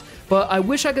art. But I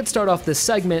wish I could start off this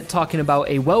segment talking about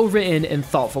a well-written and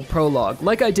thoughtful prologue,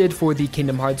 like I did for the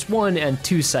Kingdom Hearts 1 and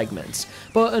 2 segments.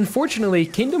 But unfortunately,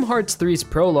 Kingdom Hearts 3's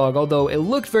prologue, although it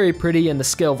looked very pretty and the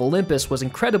scale of Olympus was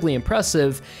incredibly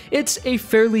impressive, it's a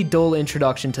fairly dull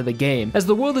introduction to the game, as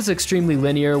the world is extremely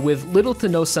linear with little to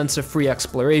no sense of free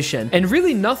exploration, and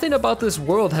really nothing about this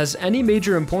world has any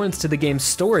major importance to the game's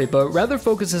story, but rather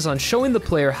focuses on showing the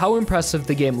player how impressive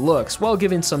the game looks, while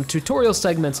giving some tutorial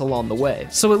segments along the way.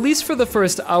 So at least for the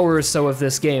first hour or so of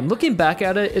this game, looking back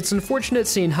at it, it's unfortunate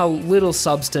seeing how little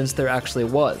substance there actually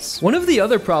was. One of the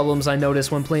other problems I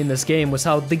noticed when playing this game was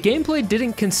how the gameplay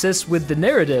didn't consist with the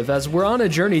narrative, as we're on a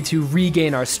journey to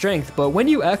regain our strength, but when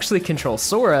you actually control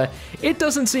Sora, it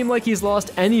doesn't seem like he's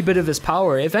lost any bit of his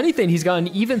power. If anything, he's gotten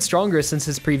even stronger since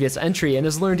his previous entry and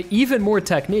has learned even more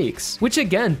techniques, which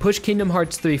again pushed Kingdom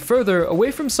Hearts 3 further away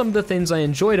from some of the things I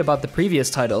enjoyed about the previous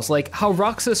titles, like how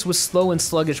Roxas was slow and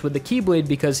sluggish with the Keyblade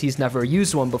because he's never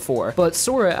used one before, but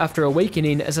Sora, after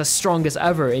awakening, is as strong as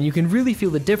ever, and you can really feel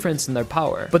the difference in their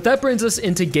power. But that brings us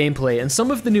into gameplay and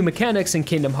some of the new mechanics in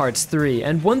Kingdom Hearts 3,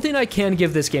 and one thing I can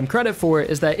give this game credit for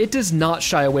is that it does not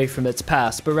shy away from its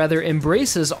past, but rather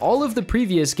embraces all of the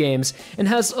previous games and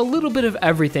has a little bit of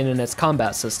everything in its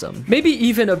combat system. Maybe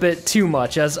even a bit too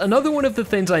much, as another one of the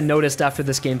things I noticed after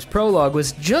this game's prologue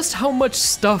was just how much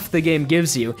stuff the game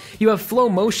gives you. You have flow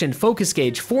motion, focus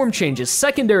gauge, form changes,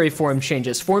 secondary form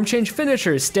changes, form change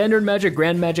finishers, standard magic,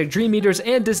 grand magic, dream eaters,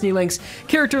 and Disney links,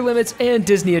 character limits, and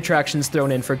Disney attractions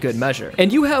thrown in for good measure.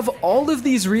 And you have all of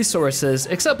these resources,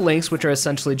 except links, which are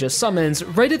essentially just summons,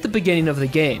 right at the beginning of the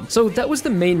game. So that was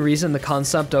the main reason the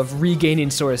concept of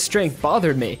regaining Sora's strength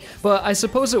bothered me, but I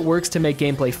suppose it works to make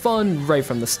gameplay fun right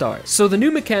from the start. So the new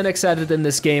mechanics added in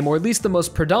this game, or at least the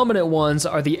most predominant ones,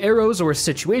 are the arrows or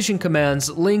situation commands,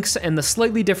 links, and the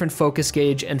slightly different focus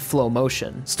gauge and flow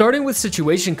motion. Starting with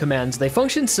situation commands, they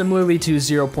function similarly to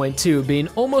 0.2, being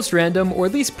almost random, or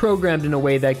at least programmed in a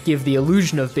way that give the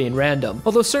illusion of being random,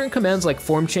 although certain commands like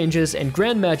form changes and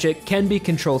grand magic can be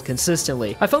controlled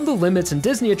consistently. I found the limits in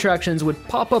Disney attractions would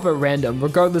pop up at random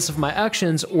regardless of my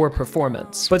actions or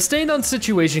performance. But staying on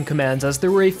situation commands, as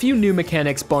there were a few new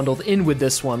mechanics bundled in with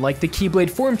this one, like the Keyblade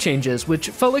form changes, which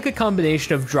felt like a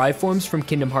combination of dry forms from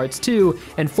Kingdom Hearts 2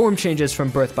 and form changes from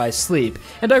Birth by Sleep,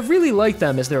 and I really liked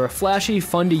them as they were flashy,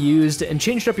 fun to use, and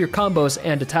changed up your combos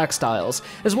and attack styles,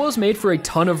 as well as made for a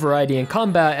ton of variety in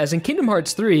combat, as in Kingdom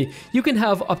Hearts 3, you can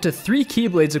have up to 3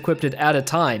 Keyblades equipped at a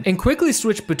time, and quickly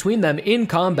switch between them in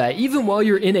combat even while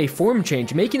you're in a form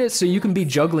change, making it so you can be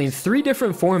juggling 3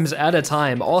 different forms at a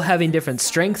time, all having different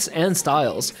strengths and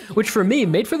styles, which for me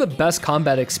made for the best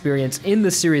combat experience in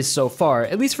the series so far,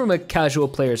 at least from a casual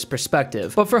player's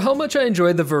perspective. But for how much I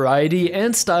enjoyed the variety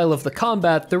and style of the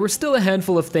combat, there were still a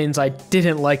handful of things I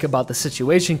didn't like about the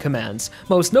situation commands,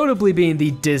 most notably being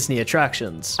the Disney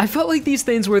attractions. I felt like these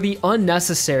things were the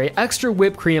unnecessary extra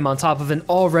whipped cream on top of an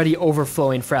already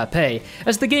overflowing frappe,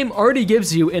 as the game already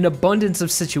gives you an abundance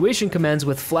of situation commands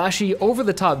with flashy,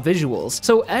 over-the-top visuals,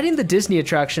 so adding the Disney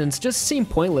attractions just seemed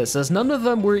pointless, as none of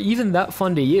them were even that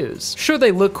fun to use. Sure,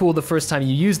 they look cool the first time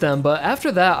you use them, but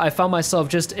after that I found myself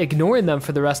just ignoring them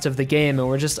for the rest of the game and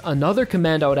were just another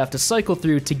command I would have to cycle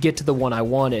through to get to the one I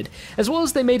wanted, as well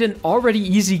as they made an already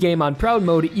easy game on proud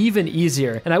mode even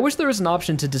easier, and I wish there was an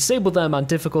option to disable them on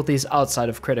difficulties outside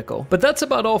of critical. But that's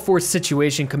about all for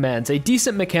situation commands, a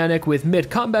decent mechanic with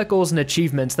mid-combat goals and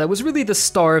achievements that was really the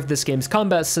star of this game's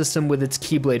combat system with its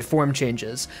Keyblade form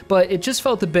changes, but it just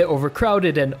felt a bit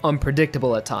overcrowded and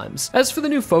unpredictable at times. As for the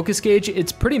new focus gauge,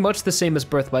 it's pretty much the same as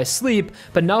Birth by Sleep,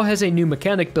 but now has a new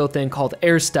mechanic built in called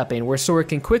air stepping, where Sora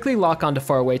can quickly lock onto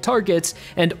faraway targets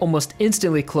and almost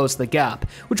instantly close the gap,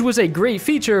 which was a great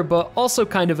feature, but also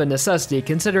kind of a necessity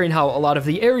considering how a lot of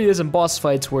the areas and boss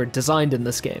fights were designed in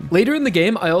this game. Later in the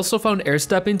game, I also found air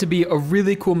stepping to be a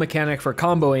really cool mechanic for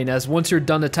comboing, as once you're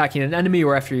done attacking an enemy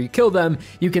or after you kill them,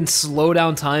 you can slow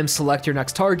down time, select your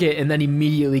next target, and then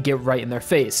immediately get right in their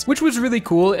face, which was really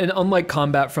cool and unlike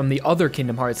combat from the other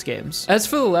Kingdom Hearts games. As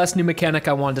for the last new mechanic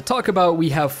I wanted to talk about, we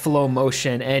have flow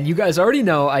motion, and you guys already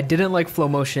know I didn't like flow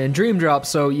motion in Dream Drop,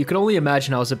 so you can only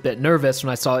imagine I was a bit nervous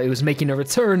when I saw it was making a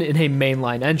return in a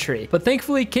mainline entry. But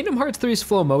thankfully, Kingdom Hearts 3's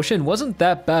flow motion wasn't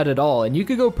that bad at all, all, and you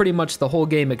could go pretty much the whole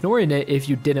game ignoring it if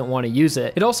you didn't want to use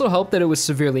it. It also helped that it was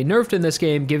severely nerfed in this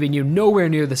game, giving you nowhere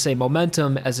near the same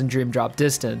momentum as in Dream Drop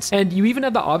Distance, and you even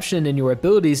had the option in your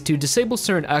abilities to disable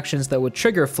certain actions that would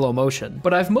trigger flow motion.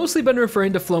 But I've mostly been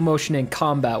referring to flow motion in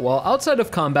combat, while outside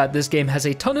of combat this game has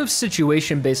a ton of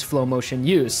situation-based flow motion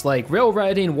use, like rail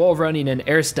riding, wall running, and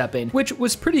air stepping, which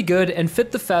was pretty good and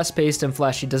fit the fast-paced and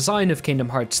flashy design of Kingdom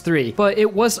Hearts 3, but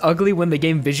it was ugly when the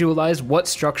game visualized what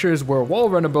structures were wall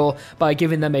runnable by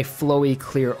giving them a flowy,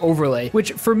 clear overlay,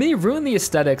 which for me ruined the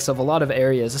aesthetics of a lot of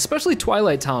areas, especially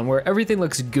Twilight Town where everything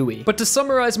looks gooey. But to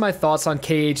summarize my thoughts on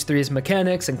KH3's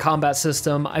mechanics and combat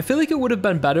system, I feel like it would have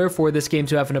been better for this game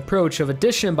to have an approach of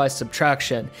addition by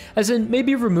subtraction, as in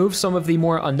maybe remove some of the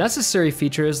more unnecessary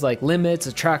features like limits,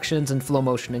 attractions, and flow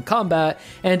motion in combat,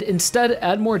 and instead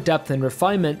add more depth and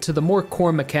refinement to the more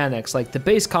core mechanics like the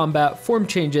base combat, form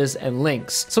changes, and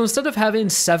links. So instead of having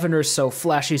 7 or so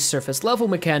flashy surface level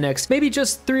mechanics, maybe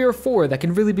just 3 or 4 that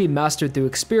can really be mastered through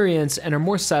experience and are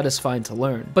more satisfying to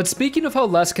learn. But speaking of how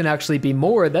less can actually be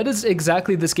more, that is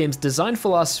exactly this game's design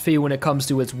philosophy when it comes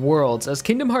to its worlds, as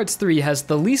Kingdom Hearts 3 has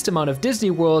the least amount of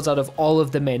Disney worlds out of all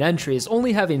of the main entries,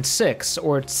 only having 6,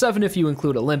 or 7 if you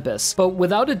include Olympus. But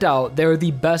without a doubt, they are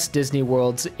the best Disney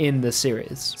worlds in the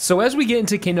series. So as we get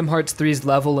into Kingdom Hearts 3's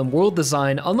level and world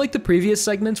design, unlike the previous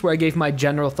segments where I gave my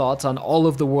general thoughts on all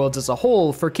of the worlds as a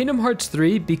whole, for Kingdom Hearts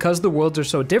 3, because the worlds are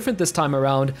so different this time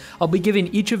around, I'll be giving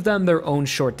each of them their own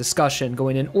short discussion,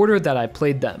 going in order that I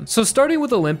played them. So starting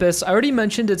with Olympus, I already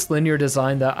mentioned its linear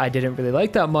design that I didn't really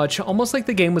like that much, almost like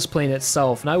the game was playing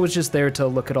itself and I was just there to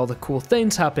look at all the cool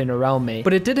things happening around me.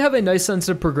 But it did have a nice sense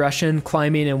of progression,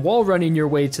 climbing and wall running your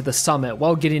way to the summit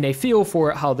while getting a feel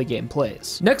for how the game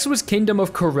plays. Next was Kingdom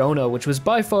of Corona, which was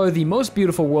by far the most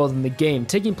beautiful world in the game,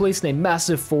 taking place in a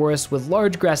massive forest with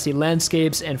large grassy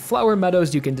landscapes and flower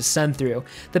meadows you can descend through.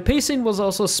 The pacing was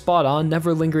also spot on,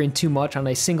 never lingering too much on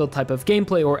a single type of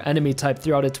gameplay or enemy type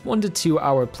throughout its 1 to 2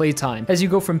 hour playtime, as you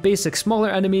go from basic smaller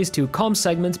enemies to calm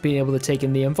segments being able to take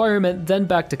in the environment, then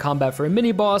back to combat for a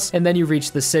mini boss, and then you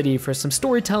reach the city for some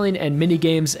storytelling and mini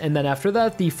games, and then after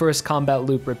that the first combat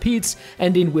loop repeats,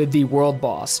 ending with the world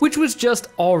boss, which was just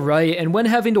alright, and when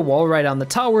having to wall ride on the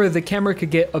tower, the camera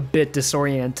could get a bit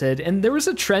disoriented, and there was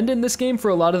a trend in this game for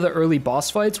a lot of the early boss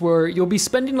fights where you'll be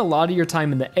spending a lot of your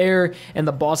time in the air, and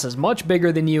the boss is much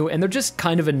bigger than you, and they're just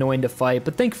kind of annoying to fight,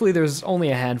 but thankfully there's only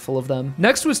a handful of them.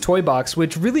 Next was Toy Box,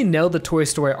 which really nailed the Toy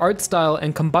Story art style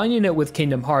and combining it with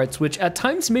Kingdom Hearts, which at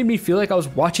times made me feel like I was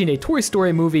watching a Toy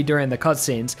Story movie during the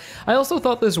cutscenes. I also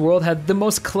thought this world had the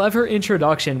most clever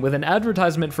introduction with an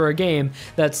advertisement for a game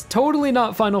that's totally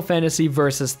not Final Fantasy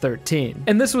Versus 13.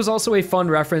 And this was also a fun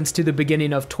reference to the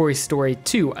beginning of Toy Story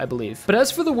 2, I believe. But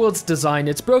as for the world's design,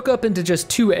 it's broke up into just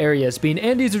 2 areas, being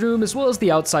Andy's room as well as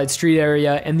the outside street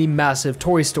area and the massive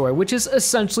toy store, which is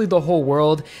essentially the whole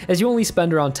world, as you only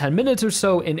spend around 10 minutes or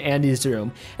so in Andy's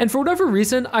room. And for whatever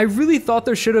reason, I really thought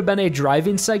there should have been a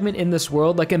driving segment in this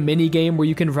world, like a mini game where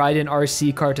you can ride an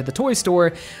RC car to the toy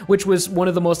store, which was one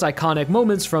of the most iconic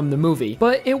moments from the movie.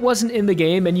 But it wasn't in the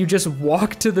game and you just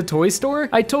walk to the toy store.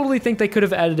 I totally think they could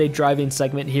have added a driving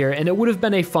segment here and it would have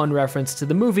been a fun reference to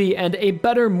the movie and a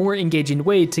better, more engaging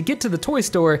way to get to the toy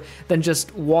store than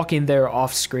just walking there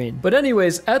off screen. But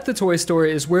anyways, at the toy store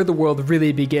is where the world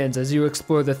really begins as you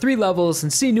explore the 3 levels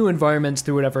and see new environments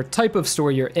through whatever type of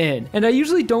store you're in. And I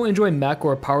usually don't enjoy mech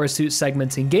or power suit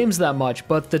segments in games that much,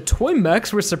 but the toy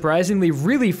mechs were surprisingly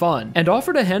really fun and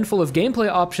offered a handful of gameplay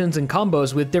options and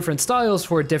combos with different styles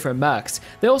for different mechs.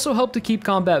 They also helped to keep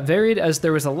combat varied as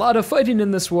there was a lot of fighting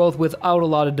in this world without a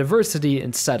lot of diversity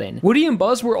in setting. Woody and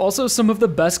Buzz were also some of the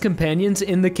best companions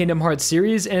in the Kingdom Hearts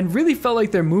series and really felt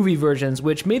like their movie versions,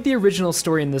 which made the original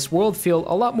story in this world feel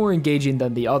a lot more engaging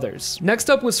than the others. Next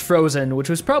up was Frozen, which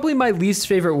was probably my least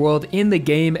favorite world in the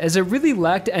game as it really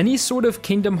lacked any sort of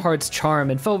Kingdom Hearts charm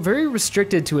and felt very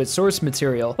restricted to its source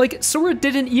material. Like, Sora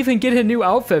didn't even get a new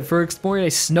outfit for exploring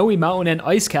a snowy mountain and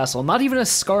ice castle, not even a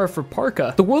scarf or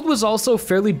parka. The world was also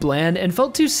fairly bland and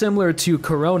felt too similar to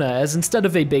Corona, as instead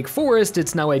of a big forest,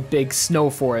 it's now a big snow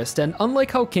forest, and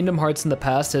unlike how Kingdom Hearts in the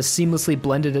past has seamlessly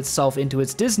blended itself into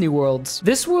its Disney worlds,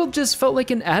 this world just felt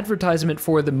like an advertisement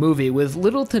for the movie with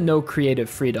little to no creative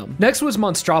freedom. Next was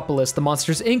Monstropolis, the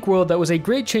Monsters Inc. world that was a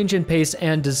great change in pace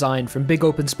and design, from big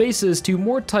open spaces to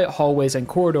more tight hallways and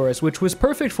corridors, which was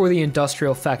perfect for the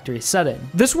industrial factory setting.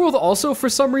 This world also for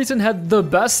some reason had the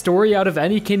best story out of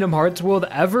any Kingdom Hearts world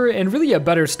ever, and really a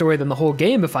better story than the whole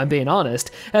game if I'm being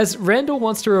honest, as Randall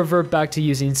wants to revert back to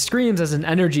using screams as an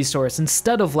energy source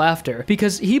instead of laughter,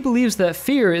 because he believes that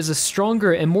fear is a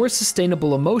stronger and more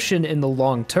sustainable emotion in the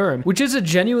long term, which is a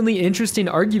genuinely interesting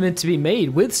argument to be made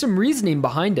with some reasoning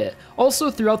behind it. it. Also,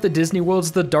 throughout the Disney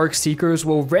worlds, the Dark Seekers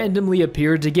will randomly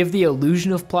appear to give the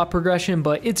illusion of plot progression,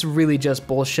 but it's really just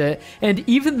bullshit, and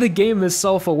even the game is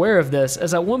self-aware of this,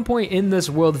 as at one point in this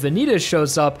world, Vanitas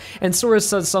shows up, and Sora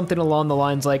says something along the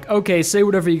lines like, okay, say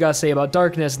whatever you gotta say about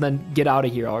darkness, and then get out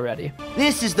of here already.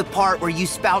 This is the part where you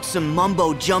spout some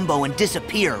mumbo-jumbo and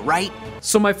disappear, right?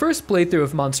 So my first playthrough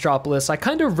of Monstropolis, I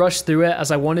kinda rushed through it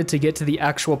as I wanted to get to the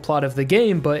actual plot of the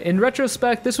game, but in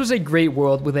retrospect, this was a great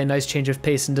world with a nice change of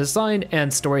pace and design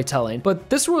and storytelling. But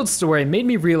this world's story made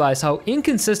me realize how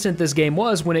inconsistent this game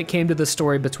was when it came to the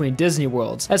story between Disney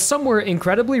worlds, as some were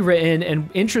incredibly written and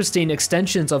interesting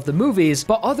extensions of the movies,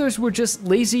 but others were just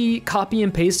lazy copy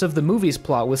and paste of the movie's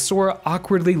plot with Sora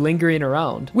awkwardly lingering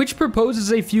around. Which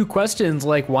proposes a few questions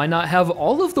like, why not have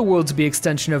all of the worlds be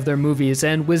extension of their movies,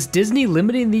 and was Disney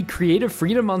limiting the creative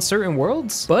freedom on certain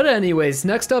worlds? But anyways,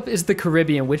 next up is the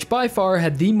Caribbean, which by far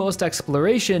had the most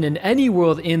exploration in any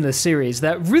world in the series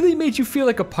that really made you feel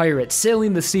like a pirate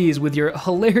sailing the seas with your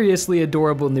hilariously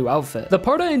adorable new outfit. The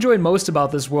part I enjoyed most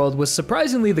about this world was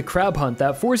surprisingly the crab hunt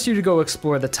that forced you to go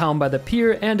explore the town by the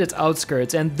pier and its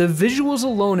outskirts, and the visuals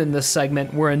alone in this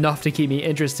segment were enough to keep me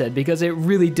interested because it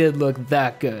really did look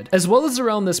that good. As well as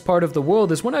around this part of the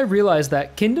world is when I realized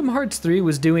that Kingdom Hearts 3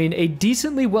 was doing a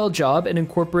decently well job and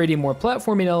incorporating more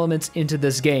platforming elements into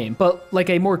this game, but like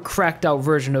a more cracked out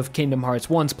version of Kingdom Hearts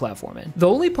 1's platforming. The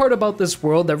only part about this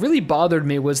world that really bothered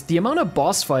me was the amount of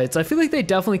boss fights. I feel like they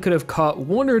definitely could have cut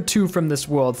one or two from this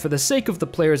world for the sake of the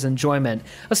player's enjoyment,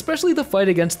 especially the fight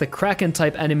against the Kraken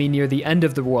type enemy near the end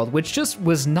of the world, which just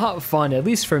was not fun, at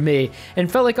least for me,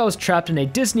 and felt like I was trapped in a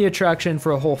Disney attraction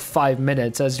for a whole 5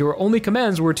 minutes, as your only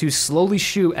commands were to slowly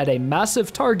shoot at a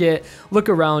massive target, look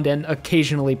around, and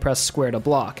occasionally press square to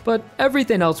block. But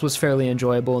everything else was fairly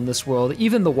enjoyable in this world,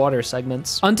 even the water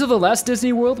segments. Onto the last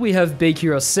Disney world, we have Big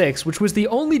Hero 6, which was the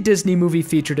only Disney movie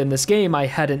featured in this game I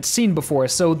hadn't seen before,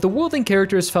 so the world and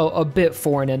characters felt a bit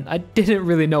foreign and I didn't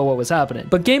really know what was happening.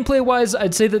 But gameplay wise,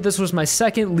 I'd say that this was my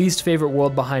second least favorite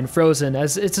world behind Frozen,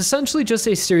 as it's essentially just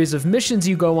a series of missions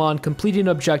you go on completing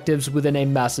objectives within a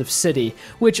massive city,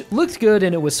 which looked good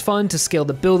and it was fun to scale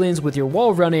the buildings with your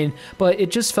wall running, but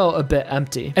it just felt a bit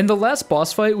empty. And the last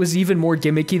boss fight was even more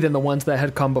gimmicky than the ones that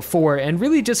had come before, and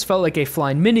really just felt like a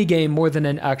flying minigame more than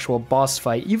an actual boss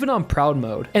fight, even on Proud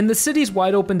mode. And the city's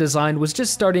wide open design was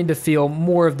just starting to feel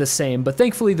more of the same, but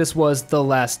thankfully this was the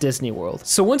last Disney world.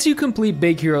 So once you complete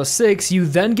Big Hero 6, you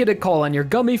then get a call on your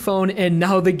gummy phone, and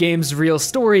now the game's real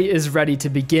story is ready to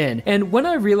begin. And when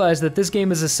I realized that this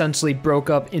game is essentially broke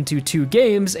up into two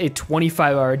games, a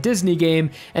 25-hour Disney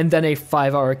game and then a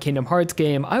 5-hour Kingdom Hearts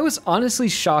game, I was honestly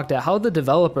shocked at how the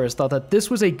developers thought that this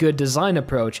was a good design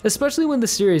approach, especially when the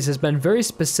series has been very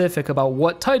specific about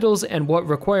what titles and what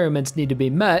requirements need to be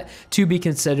met to be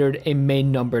considered a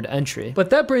main numbered entry. But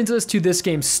that brings us to this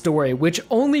game's story, which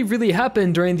only really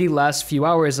happened during the last few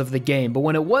hours of the game, but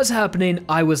when it was happening,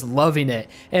 I was loving it.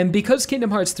 And because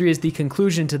Kingdom Hearts 3 is the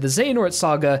conclusion to the Xehanort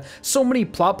saga, so many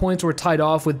plot points were tied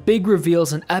off with big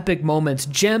reveals and epic moments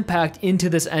jam-packed into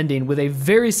this ending with a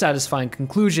very satisfying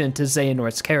conclusion to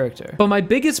Xehanort's character. But my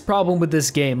biggest problem with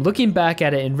this game, looking back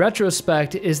at it in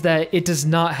retrospect, is that it does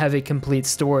not have a complete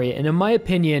story, and in my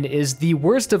opinion is the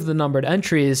worst of the numbered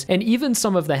entries, and even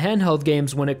some of the handheld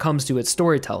games when it comes to its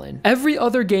storytelling. Every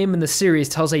other game in the series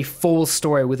tells a full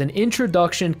story with an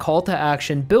introduction, call to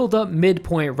action, build up,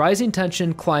 midpoint, rising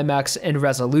tension, climax, and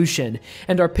resolution,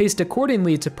 and are paced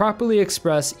accordingly to properly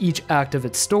express each act of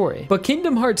its story. But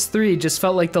Kingdom Hearts 3 just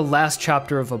felt like the last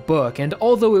chapter of a book, and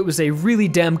although it was a really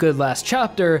damn good last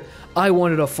chapter, I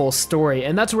wanted a full story,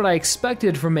 and that's what I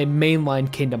expected from a mainline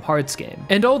Kingdom Hearts game.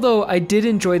 And although I did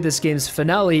enjoy this game's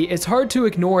finale, it's hard to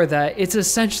ignore that it's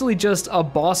essentially just a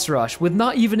boss rush with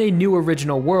not even a new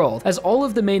original world, as all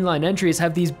of the mainline entries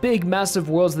have these big massive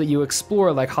worlds that you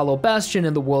explore like Hollow Bastion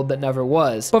and the World That Never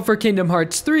Was. But for Kingdom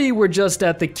Hearts 3, we're just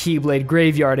at the Keyblade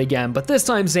Graveyard again, but this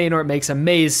time Xehanort makes a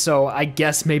maze, so I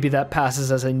guess maybe that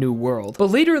passes as a new world.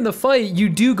 But later in the fight, you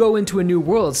do go into a new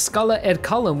world, Scala Ed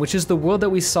Column, which is the world that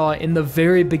we saw in the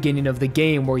very beginning of the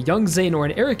game, where young Xehanort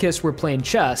and Ericus were playing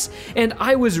chess, and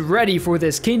I was ready for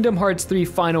this Kingdom Hearts 3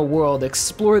 final world,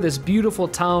 explore this beautiful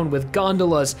town with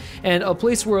gondolas and a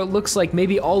place where it looks like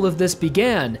maybe all of this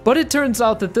began. But it turns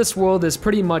out that this world is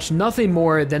pretty much nothing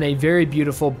more than a very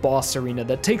beautiful boss arena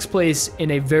that takes place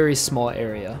in a very small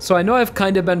area. So I know I've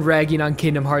kind of been ragging on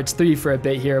Kingdom Hearts 3 for a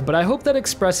bit here, but I hope that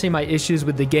expressing my issues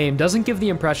with the game doesn't give the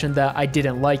impression that I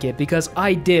didn't like it, because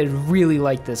I did really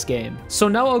like this game. So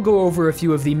now I'll go over a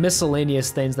few of the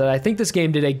miscellaneous things that I think this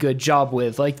game did a good job with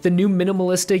with, like the new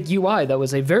minimalistic UI that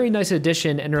was a very nice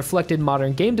addition and reflected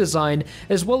modern game design,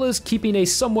 as well as keeping a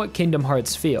somewhat Kingdom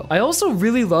Hearts feel. I also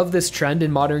really love this trend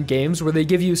in modern games where they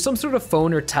give you some sort of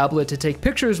phone or tablet to take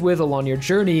pictures with along your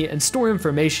journey and store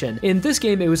information. In this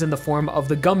game, it was in the form of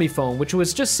the Gummy phone, which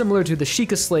was just similar to the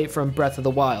Sheikah Slate from Breath of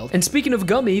the Wild. And speaking of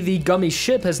Gummy, the Gummy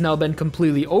ship has now been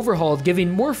completely overhauled,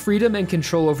 giving more freedom and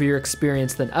control over your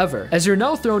experience than ever, as you're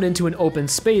now thrown into an open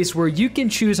space where you can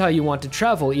choose how you want to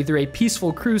travel, either a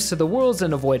peaceful cruise to the worlds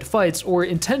and avoid fights, or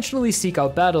intentionally seek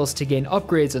out battles to gain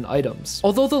upgrades and items.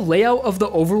 Although the layout of the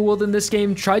overworld in this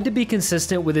game tried to be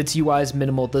consistent with its UI's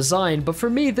minimal design, but for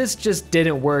me this just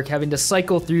didn't work, having to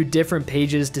cycle through different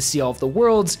pages to see all of the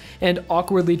worlds, and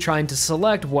awkwardly trying to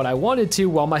select what I wanted to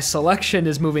while my selection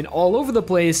is moving all over the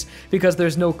place because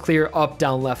there's no clear up,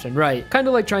 down, left, and right,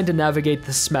 kinda like trying to navigate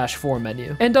the Smash 4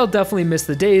 menu. And I'll definitely miss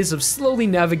the days of slowly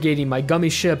navigating my Gummy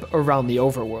ship around the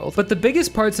overworld. But the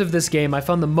biggest parts of this game I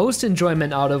found the most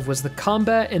enjoyment out of was the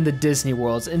combat and the Disney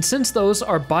worlds, and since those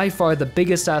are by far the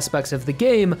biggest aspects of the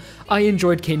game, I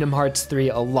enjoyed Kingdom Hearts 3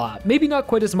 a lot. Maybe not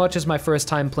quite as much as my first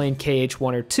time playing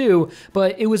KH1 or 2,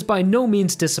 but it was by no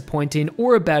means disappointing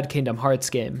or a bad Kingdom Hearts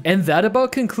game. And that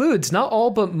about concludes not all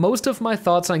but most of my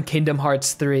thoughts on Kingdom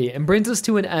Hearts 3, and brings us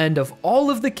to an end of all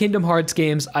of the Kingdom Hearts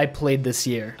games I played this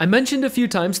year. I mentioned a few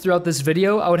times throughout this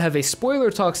video I would have a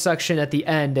spoiler talk section at the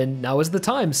end, and now is the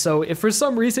time, so if for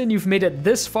some reason you've made it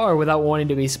this far without wanting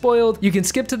to be spoiled, you can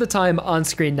skip to the time on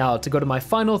screen now to go to my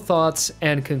final thoughts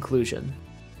and conclusion.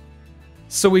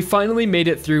 So we finally made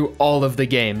it through all of the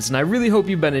games, and I really hope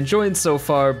you've been enjoying so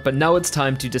far, but now it's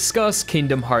time to discuss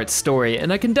Kingdom Hearts' story,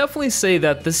 and I can definitely say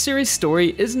that the series'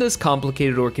 story isn't as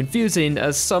complicated or confusing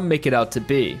as some make it out to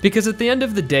be. Because at the end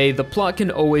of the day, the plot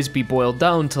can always be boiled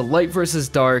down to light versus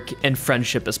dark, and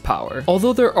friendship is power.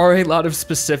 Although there are a lot of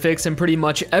specifics, and pretty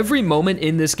much every moment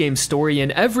in this game's story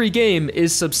in every game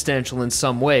is substantial in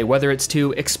some way, whether it's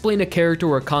to explain a character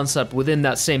or concept within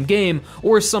that same game,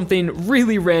 or something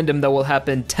really random that will happen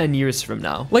 10 years from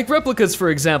now. Like replicas, for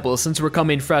example, since we're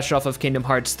coming fresh off of Kingdom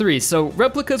Hearts 3. So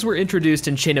replicas were introduced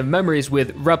in Chain of Memories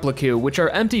with Repliku, which are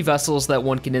empty vessels that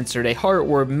one can insert a heart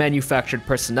or manufactured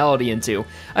personality into.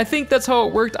 I think that's how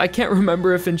it worked. I can't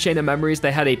remember if in Chain of Memories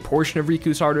they had a portion of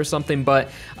Riku's heart or something,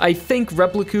 but I think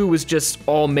Repliku was just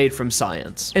all made from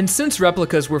science. And since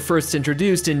replicas were first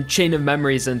introduced in Chain of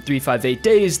Memories and 358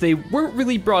 Days, they weren't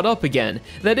really brought up again.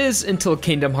 That is, until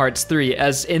Kingdom Hearts 3,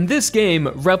 as in this game,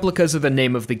 replicas are the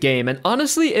name of the game, and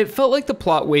honestly, it felt like the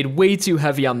plot weighed way too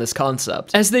heavy on this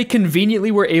concept, as they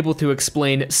conveniently were able to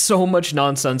explain so much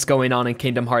nonsense going on in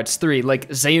Kingdom Hearts 3, like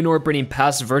Xehanort bringing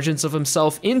past versions of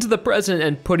himself into the present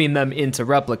and putting them into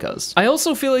replicas. I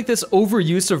also feel like this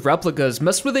overuse of replicas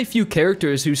messed with a few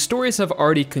characters whose stories have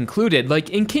already concluded, like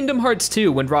in Kingdom Hearts 2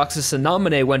 when Roxas and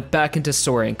Naminé went back into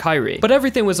Sora and Kairi. But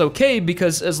everything was okay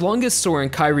because as long as Sora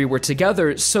and Kairi were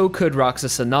together, so could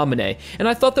Roxas and Naminé, and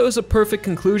I thought that was a perfect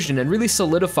conclusion and really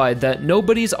solidified that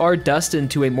nobodies are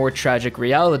destined to a more tragic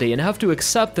reality and have to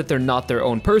accept that they're not their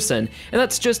own person, and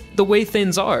that's just the way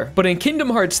things are. But in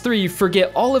Kingdom Hearts 3,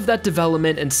 forget all of that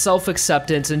development and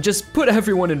self-acceptance and just put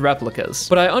everyone in replicas.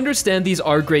 But I understand these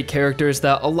are great characters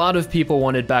that a lot of people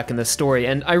wanted back in the story,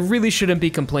 and I really shouldn't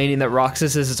be complaining that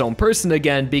Roxas is his own person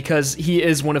again because he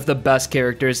is one of the best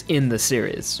characters in the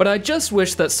series. But I just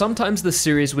wish that sometimes the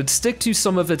series would stick to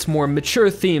some of its more mature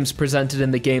themes presented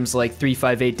in the games like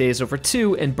 358 Days Over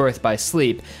 2 and Birth by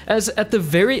Sleep, as at the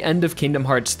very end of Kingdom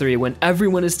Hearts 3 when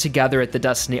everyone is together at the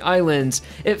Destiny Islands,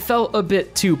 it felt a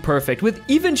bit too perfect, with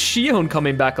even Xion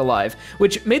coming back alive,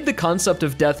 which made the concept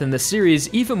of death in the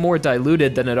series even more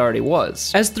diluted than it already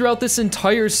was. As throughout this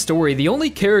entire story, the only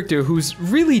character who's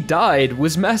really died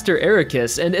was Master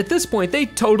Ericus, and at this point they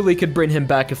totally could bring him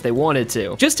back if they wanted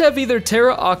to. Just have either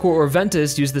Terra, Aqua, or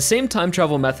Ventus use the same time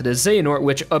travel method as Xehanort,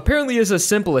 which apparently is as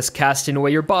simple as casting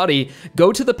away your body,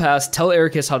 go to the past, tell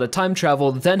Ericus how to time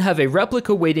travel, then have a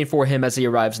replica waiting for him as he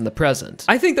arrives in the present.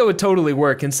 I think that would totally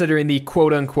work considering the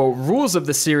quote-unquote rules of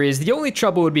the series. The only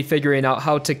trouble would be figuring out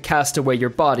how to cast away your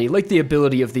body, like the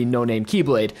ability of the no-name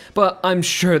Keyblade, but I'm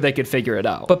sure they could figure it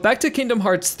out. But back to Kingdom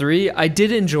Hearts 3, I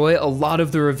did enjoy a lot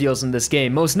of the reveals in this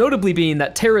game, most notably being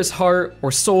that Terra's heart,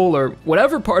 or soul, or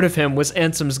whatever part of him was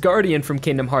Ansem's guardian from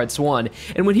Kingdom Hearts 1,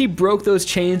 and when he broke those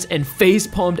chains and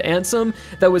face-palmed Ansem,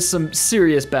 that was some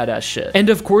serious badass shit. And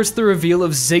of course, course, the reveal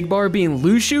of Xigbar being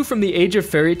Lushu from the Age of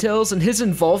Fairy Tales and his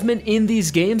involvement in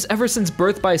these games ever since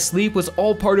Birth by Sleep was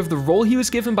all part of the role he was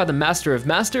given by the Master of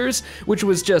Masters, which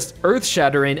was just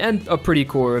earth-shattering and a pretty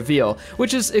cool reveal,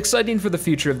 which is exciting for the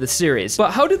future of the series.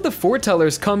 But how did the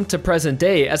foretellers come to present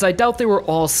day, as I doubt they were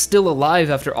all still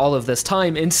alive after all of this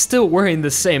time and still wearing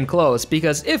the same clothes,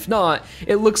 because if not,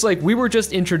 it looks like we were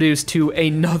just introduced to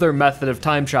another method of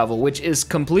time travel, which is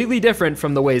completely different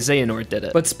from the way Xehanort did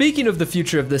it. But speaking of the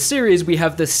future of the series, we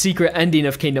have the secret ending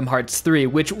of Kingdom Hearts 3,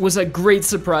 which was a great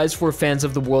surprise for fans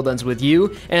of The World Ends With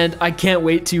You, and I can't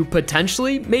wait to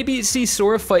potentially maybe see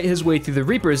Sora fight his way through the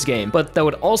Reaper's game, but that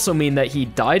would also mean that he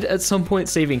died at some point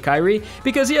saving Kairi,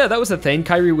 because yeah, that was the thing.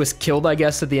 Kairi was killed, I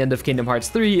guess, at the end of Kingdom Hearts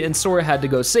 3, and Sora had to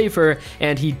go save her,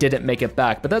 and he didn't make it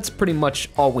back, but that's pretty much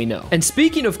all we know. And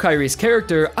speaking of Kairi's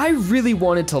character, I really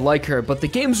wanted to like her, but the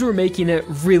games were making it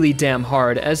really damn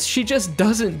hard, as she just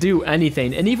doesn't do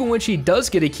anything, and even when she does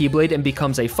get a Keyblade and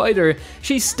becomes a fighter,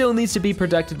 she still needs to be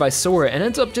protected by Sora and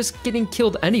ends up just getting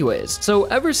killed anyways. So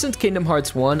ever since Kingdom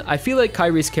Hearts 1, I feel like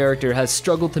Kairi's character has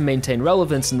struggled to maintain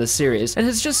relevance in the series, and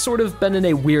has just sort of been in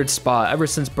a weird spot ever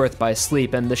since Birth by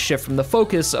Sleep and the shift from the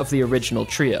focus of the original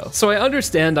trio. So I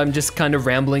understand I'm just kind of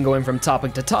rambling going from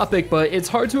topic to topic, but it's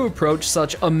hard to approach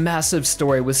such a massive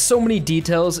story with so many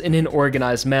details in an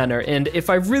organized manner, and if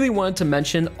I really wanted to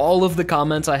mention all of the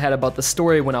comments I had about the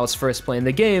story when I was first playing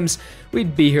the games,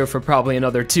 we'd be here for probably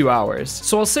another 2 hours.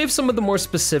 So I'll save some of the more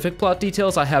specific plot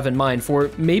details I have in mind for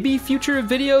maybe future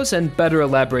videos and better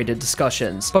elaborated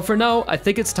discussions. But for now, I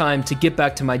think it's time to get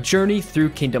back to my journey through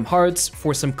Kingdom Hearts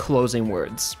for some closing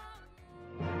words.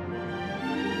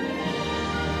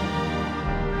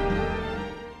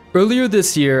 Earlier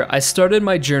this year, I started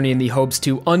my journey in the hopes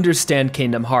to understand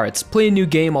Kingdom Hearts, play a new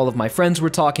game all of my friends were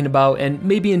talking about, and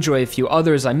maybe enjoy a few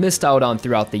others I missed out on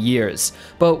throughout the years.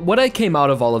 But what I came out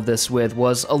of all of this with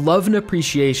was a love and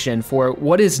appreciation for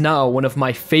what is now one of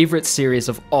my favorite series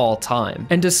of all time,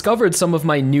 and discovered some of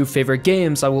my new favorite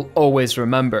games I will always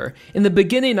remember. In the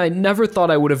beginning, I never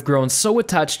thought I would have grown so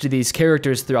attached to these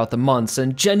characters throughout the months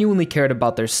and genuinely cared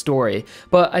about their story,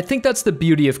 but I think that's the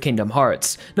beauty of Kingdom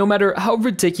Hearts. No matter how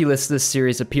ridiculous this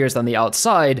series appears on the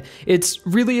outside, it's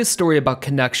really a story about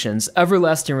connections,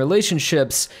 everlasting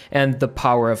relationships, and the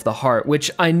power of the heart, which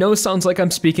I know sounds like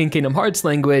I'm speaking Kingdom Hearts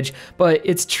language, but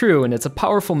it's true and it's a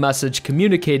powerful message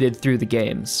communicated through the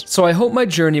games. So I hope my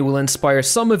journey will inspire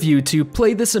some of you to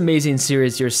play this amazing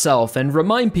series yourself and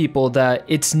remind people that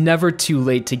it's never too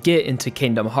late to get into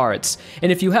Kingdom Hearts.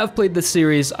 And if you have played the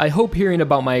series, I hope hearing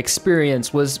about my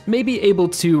experience was maybe able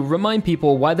to remind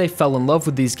people why they fell in love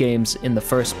with these games in the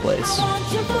first place.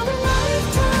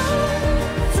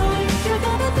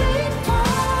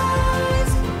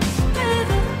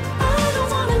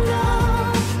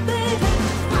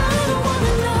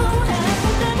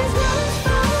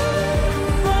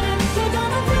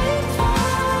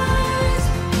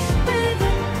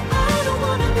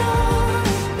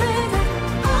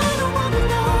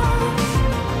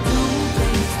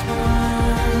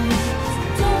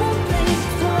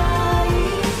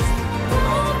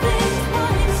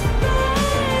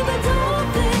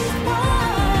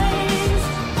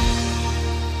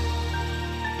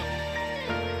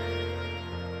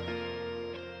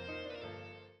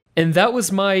 And that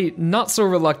was my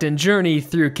not-so-reluctant journey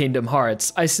through Kingdom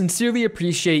Hearts. I sincerely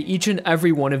appreciate each and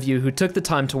every one of you who took the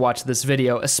time to watch this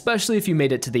video, especially if you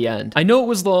made it to the end. I know it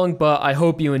was long, but I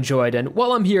hope you enjoyed, and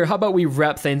while I'm here, how about we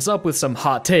wrap things up with some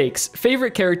hot takes?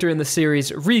 Favorite character in the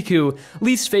series, Riku.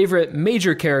 Least favorite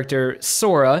major character,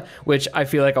 Sora, which I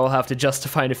feel like I'll have to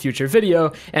justify in a future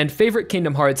video. And favorite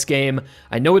Kingdom Hearts game,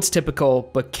 I know it's typical,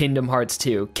 but Kingdom Hearts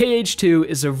 2. KH2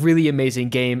 is a really amazing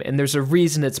game, and there's a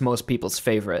reason it's most people's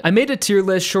favorite. I made a tier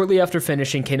list shortly after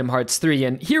finishing Kingdom Hearts 3,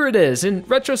 and here it is. In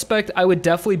retrospect, I would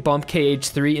definitely bump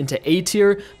KH3 into A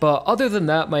tier, but other than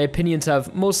that, my opinions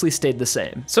have mostly stayed the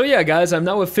same. So yeah, guys, I'm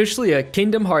now officially a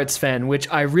Kingdom Hearts fan, which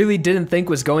I really didn't think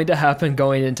was going to happen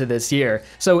going into this year.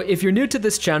 So if you're new to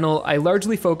this channel, I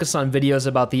largely focus on videos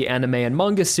about the anime and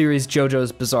manga series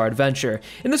JoJo's Bizarre Adventure,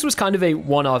 and this was kind of a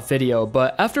one-off video,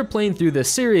 but after playing through this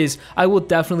series, I will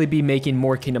definitely be making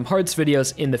more Kingdom Hearts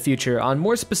videos in the future on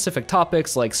more specific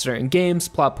topics like certain games,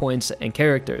 plot points, and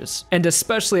characters, and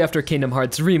especially after Kingdom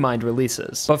Hearts Remind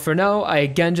releases. But for now, I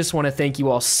again just want to thank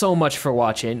you all so much for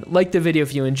watching. Like the video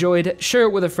if you enjoyed, share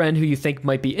it with a friend who you think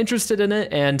might be interested in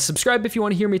it, and subscribe if you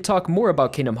want to hear me talk more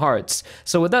about Kingdom Hearts.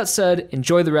 So with that said,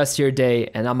 enjoy the rest of your day,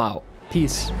 and I'm out.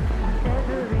 Peace.